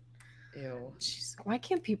 Ew. Jeez, why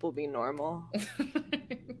can't people be normal?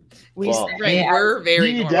 Well, say Right, it we're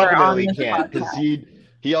very He normal. definitely on this can't because podcast.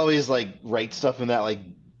 he always like writes stuff in that like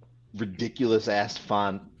ridiculous ass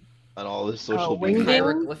font on all his social wing media. ding?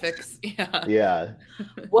 Hieroglyphics. Yeah. Yeah.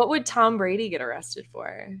 What would Tom Brady get arrested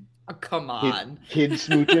for? Oh, come on. Kid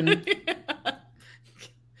smooching.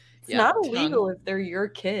 It's not illegal if they're your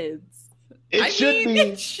kids. It should be.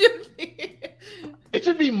 It should be. It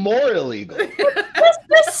should be more illegal. What's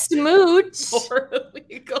the smooch? More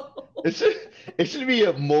illegal. It should be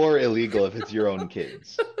more illegal if it's your own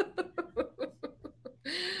kids.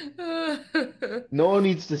 No one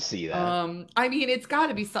needs to see that. I mean, it's got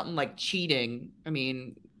to be something like cheating. I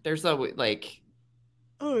mean, there's a like.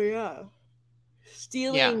 Oh yeah,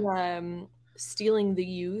 stealing the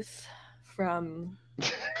youth from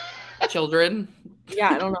children.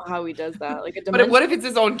 Yeah, I don't know how he does that. Like a But what if it's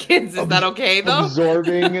his own kids? Is that okay though?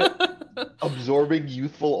 Absorbing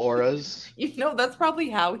youthful auras. You know, that's probably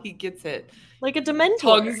how he gets it. Like a Dementor.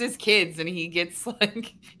 Hugs his kids and he gets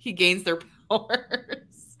like he gains their powers.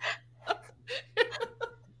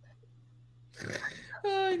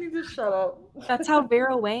 I need to shut up. That's how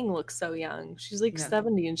Vera Wang looks so young. She's like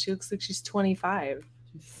 70 and she looks like she's 25.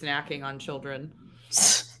 Snacking on children.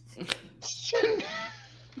 Snacking.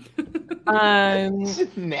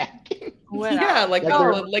 Yeah, like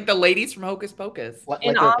the ladies from Hocus Pocus.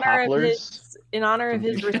 In honor of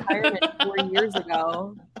his retirement 4 years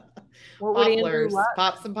ago. What would Andrew Luck?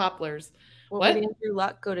 Pop some poplars. What would Andrew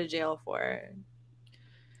Luck go to jail for?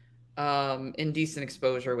 Indecent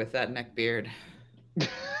exposure with that neck beard.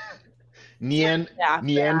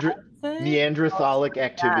 Neanderthalic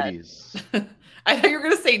activities. I thought you were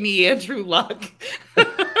gonna say Andrew Luck.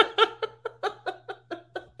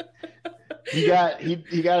 He got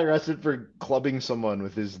arrested for clubbing someone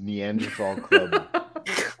with his Neanderthal club.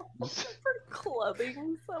 For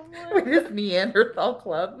clubbing someone with his Neanderthal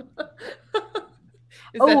club.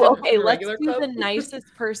 Okay. Let's do club? The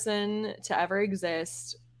nicest person to ever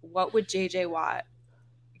exist. What would JJ Watt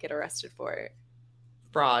get arrested for?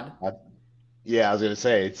 Fraud. Yeah, I was gonna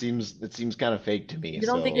say it seems kind of fake to me. You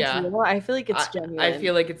don't think it's real? I feel like it's genuine. I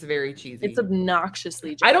feel like it's very cheesy. It's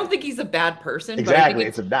obnoxiously genuine. I don't think he's a bad person. Exactly, but I think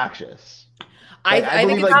it's obnoxious. I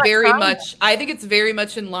think it's very much. I think it's very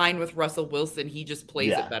much in line with Russell Wilson. He just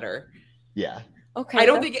plays it better. Yeah. Okay. I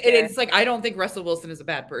don't think it's like I don't think Russell Wilson is a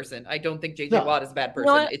bad person. I don't think JJ Watt is a bad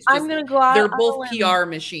person. It's just I'm gonna go out. They're both PR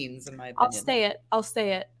machines, in my opinion. I'll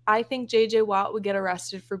say it. I think JJ Watt would get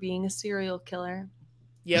arrested for being a serial killer.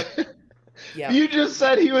 Yep. Yeah. You just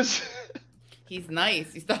said he was. He's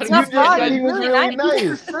nice. You thought he was really nice.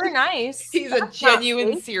 He's super nice. He's a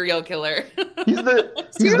genuine serial killer. He's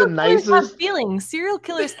the nicest. Feelings. Serial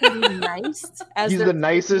killers can be nice. He's the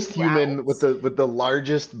nicest human with the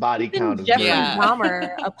largest body count. Jeffrey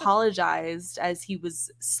Dahmer apologized as he was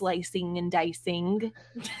slicing and dicing.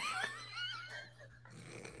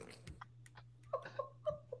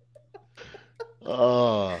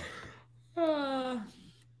 Oh.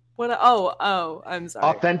 What? Oh! I'm sorry.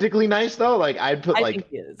 Authentically nice though. Like I'd put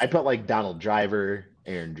like Donald Driver,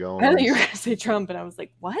 Aaron Jones. I thought you were gonna say Trump, and I was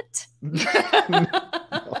like, what?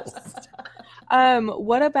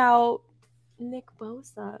 What about Nick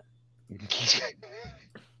Bosa?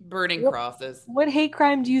 Burning crosses. What hate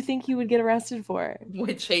crime do you think he would get arrested for?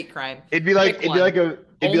 Which hate crime? It'd be a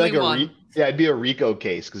RICO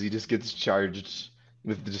case because he just gets charged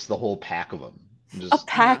with just the whole pack of them. A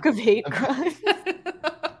pack of hate crimes.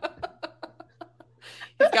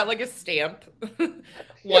 He's got like a stamp,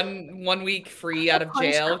 one week free out of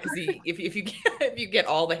jail because if you get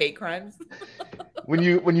all the hate crimes. When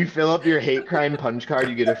you fill up your hate crime punch card,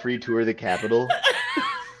 you get a free tour of the Capitol.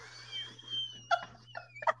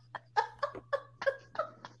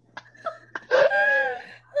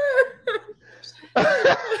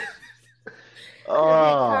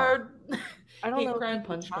 Oh, I don't know. Crime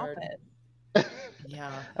punch card.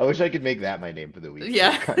 Yeah. I wish I could make that my name for the week.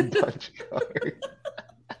 Yeah. Crime punch card.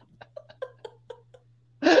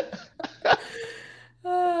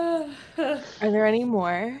 Are there any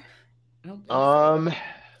more? I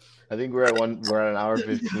think we're at an hour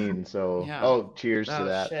 15. So cheers to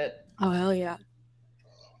that. Shit. Oh hell yeah.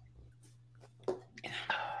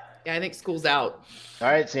 Yeah, I think school's out. All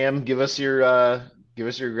right, Sam, give us your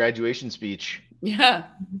graduation speech. Yeah.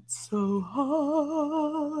 It's so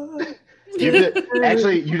hard.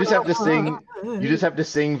 Actually, you just have to sing. You just have to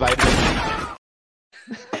sing vitamin.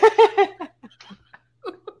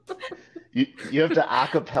 You have to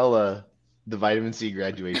acapella the vitamin C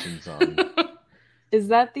graduation song. Is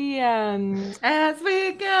that the As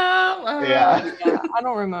we go. Yeah. I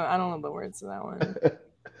don't remember. I don't know the words to that one.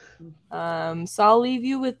 So I'll leave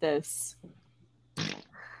you with this.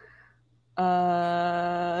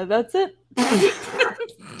 That's it.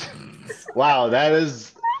 Wow, that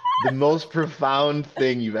is the most profound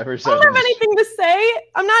thing you've ever said. I don't have anything to say.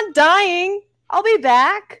 I'm not dying. I'll be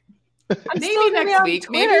back. Maybe next week.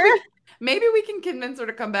 Maybe we can convince her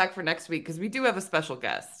to come back for next week because we do have a special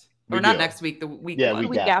guest. Not next week, the week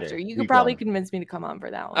after. You could probably convince me to come on for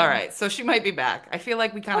that one. All right, so she might be back. I feel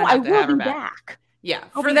like we kind of have to have her back. Yeah,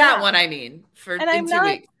 for that one, I mean, in 2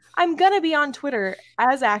 weeks. I'm gonna be on Twitter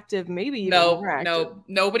as active, maybe even more active. No,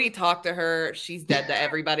 nobody talk to her. She's dead to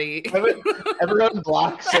everybody. Everyone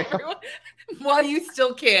blocks her. While you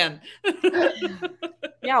still can.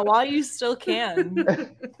 Yeah, while you still can.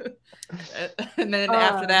 And then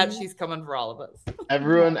after that, she's coming for all of us.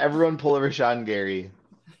 Everyone pull over Sean Gary.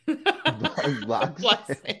 Bless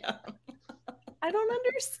Sam. I don't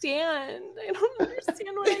understand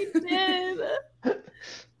what I did.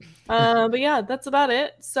 But yeah, that's about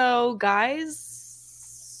it. So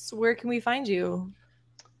guys, where can we find you?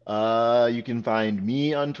 You can find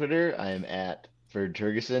me on Twitter. I am at Ferd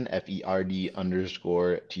Turgeson,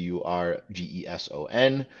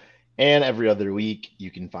 FERD_TURGESON. And every other week, you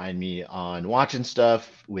can find me on Watching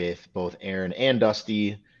Stuff with both Aaron and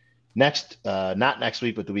Dusty. Not next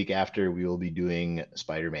week, but the week after, we will be doing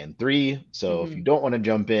Spider-Man 3. So if you don't want to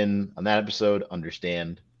jump in on that episode,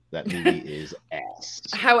 understand that movie is ass.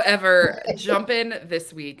 However, jump in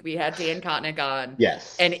this week. We had Dan Kotnick on.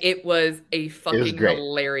 Yes. And it was a fucking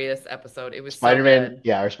hilarious episode. It was Spider-Man. So good.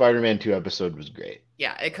 Yeah, our Spider-Man 2 episode was great.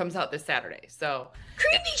 Yeah, it comes out this Saturday. So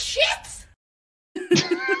creepy shits.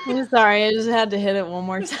 I'm sorry, I just had to hit it one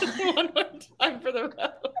more time. One more time for the road.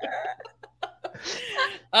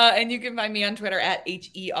 And you can find me on Twitter at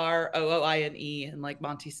HEROOINE. And like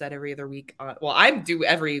Monty said, every other week. I do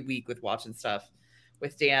every week with Watching Stuff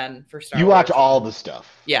with Dan for Star Wars. You watch all the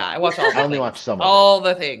stuff. Yeah, I watch all the I only watch some of all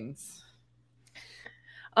the things.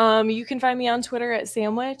 You can find me on Twitter at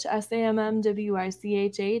Sandwich,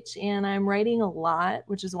 SAMMWICHH, and I'm writing a lot,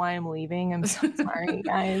 which is why I'm leaving. I'm so sorry,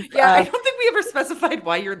 guys. Yeah, I don't think we ever specified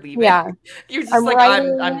why you're leaving. Yeah. You're just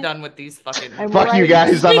I'm done with these fucking... Fuck you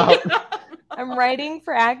guys, I'm out. I'm writing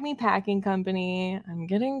for Acme Packing Company. I'm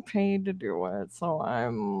getting paid to do it, so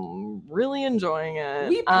I'm really enjoying it.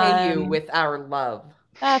 We pay you with our love.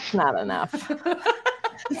 That's not enough.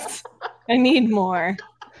 I need more.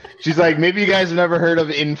 She's like, maybe you guys have never heard of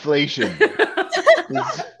inflation.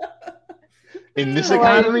 In this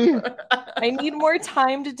economy? I need more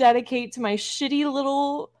time to dedicate to my shitty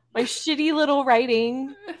little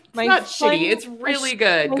writing. It's not shitty. It's really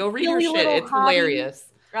good. Go read your shit. It's hilarious.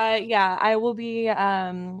 Yeah, I will be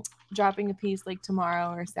dropping a piece like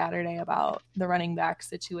tomorrow or Saturday about the running back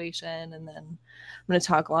situation, and then I'm going to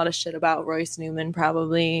talk a lot of shit about Royce Newman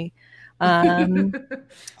probably. That'll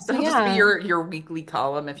just be your weekly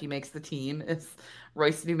column if he makes the team. Is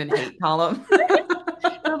Royce Newman hate column.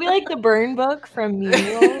 It'll be like the burn book from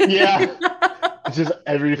Mule. Yeah. It's just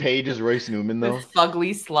every page is Royce Newman though. This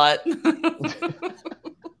fugly slut.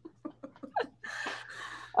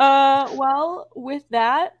 Well, with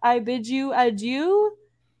that, I bid you adieu,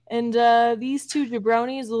 and these two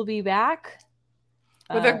jabronis will be back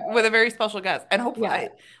with a very special guest, and hopefully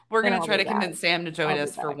we're gonna try to convince Sam to join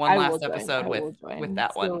us for one last episode with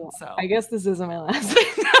that one. So I guess this isn't my last.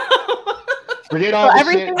 Forget all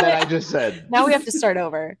the shit that I just said. Now we have to start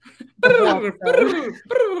over.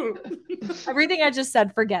 Everything I just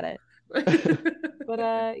said, forget it. But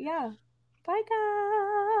yeah, bye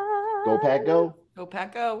guys. Go Pack Go. Go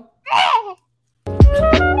Pack Go.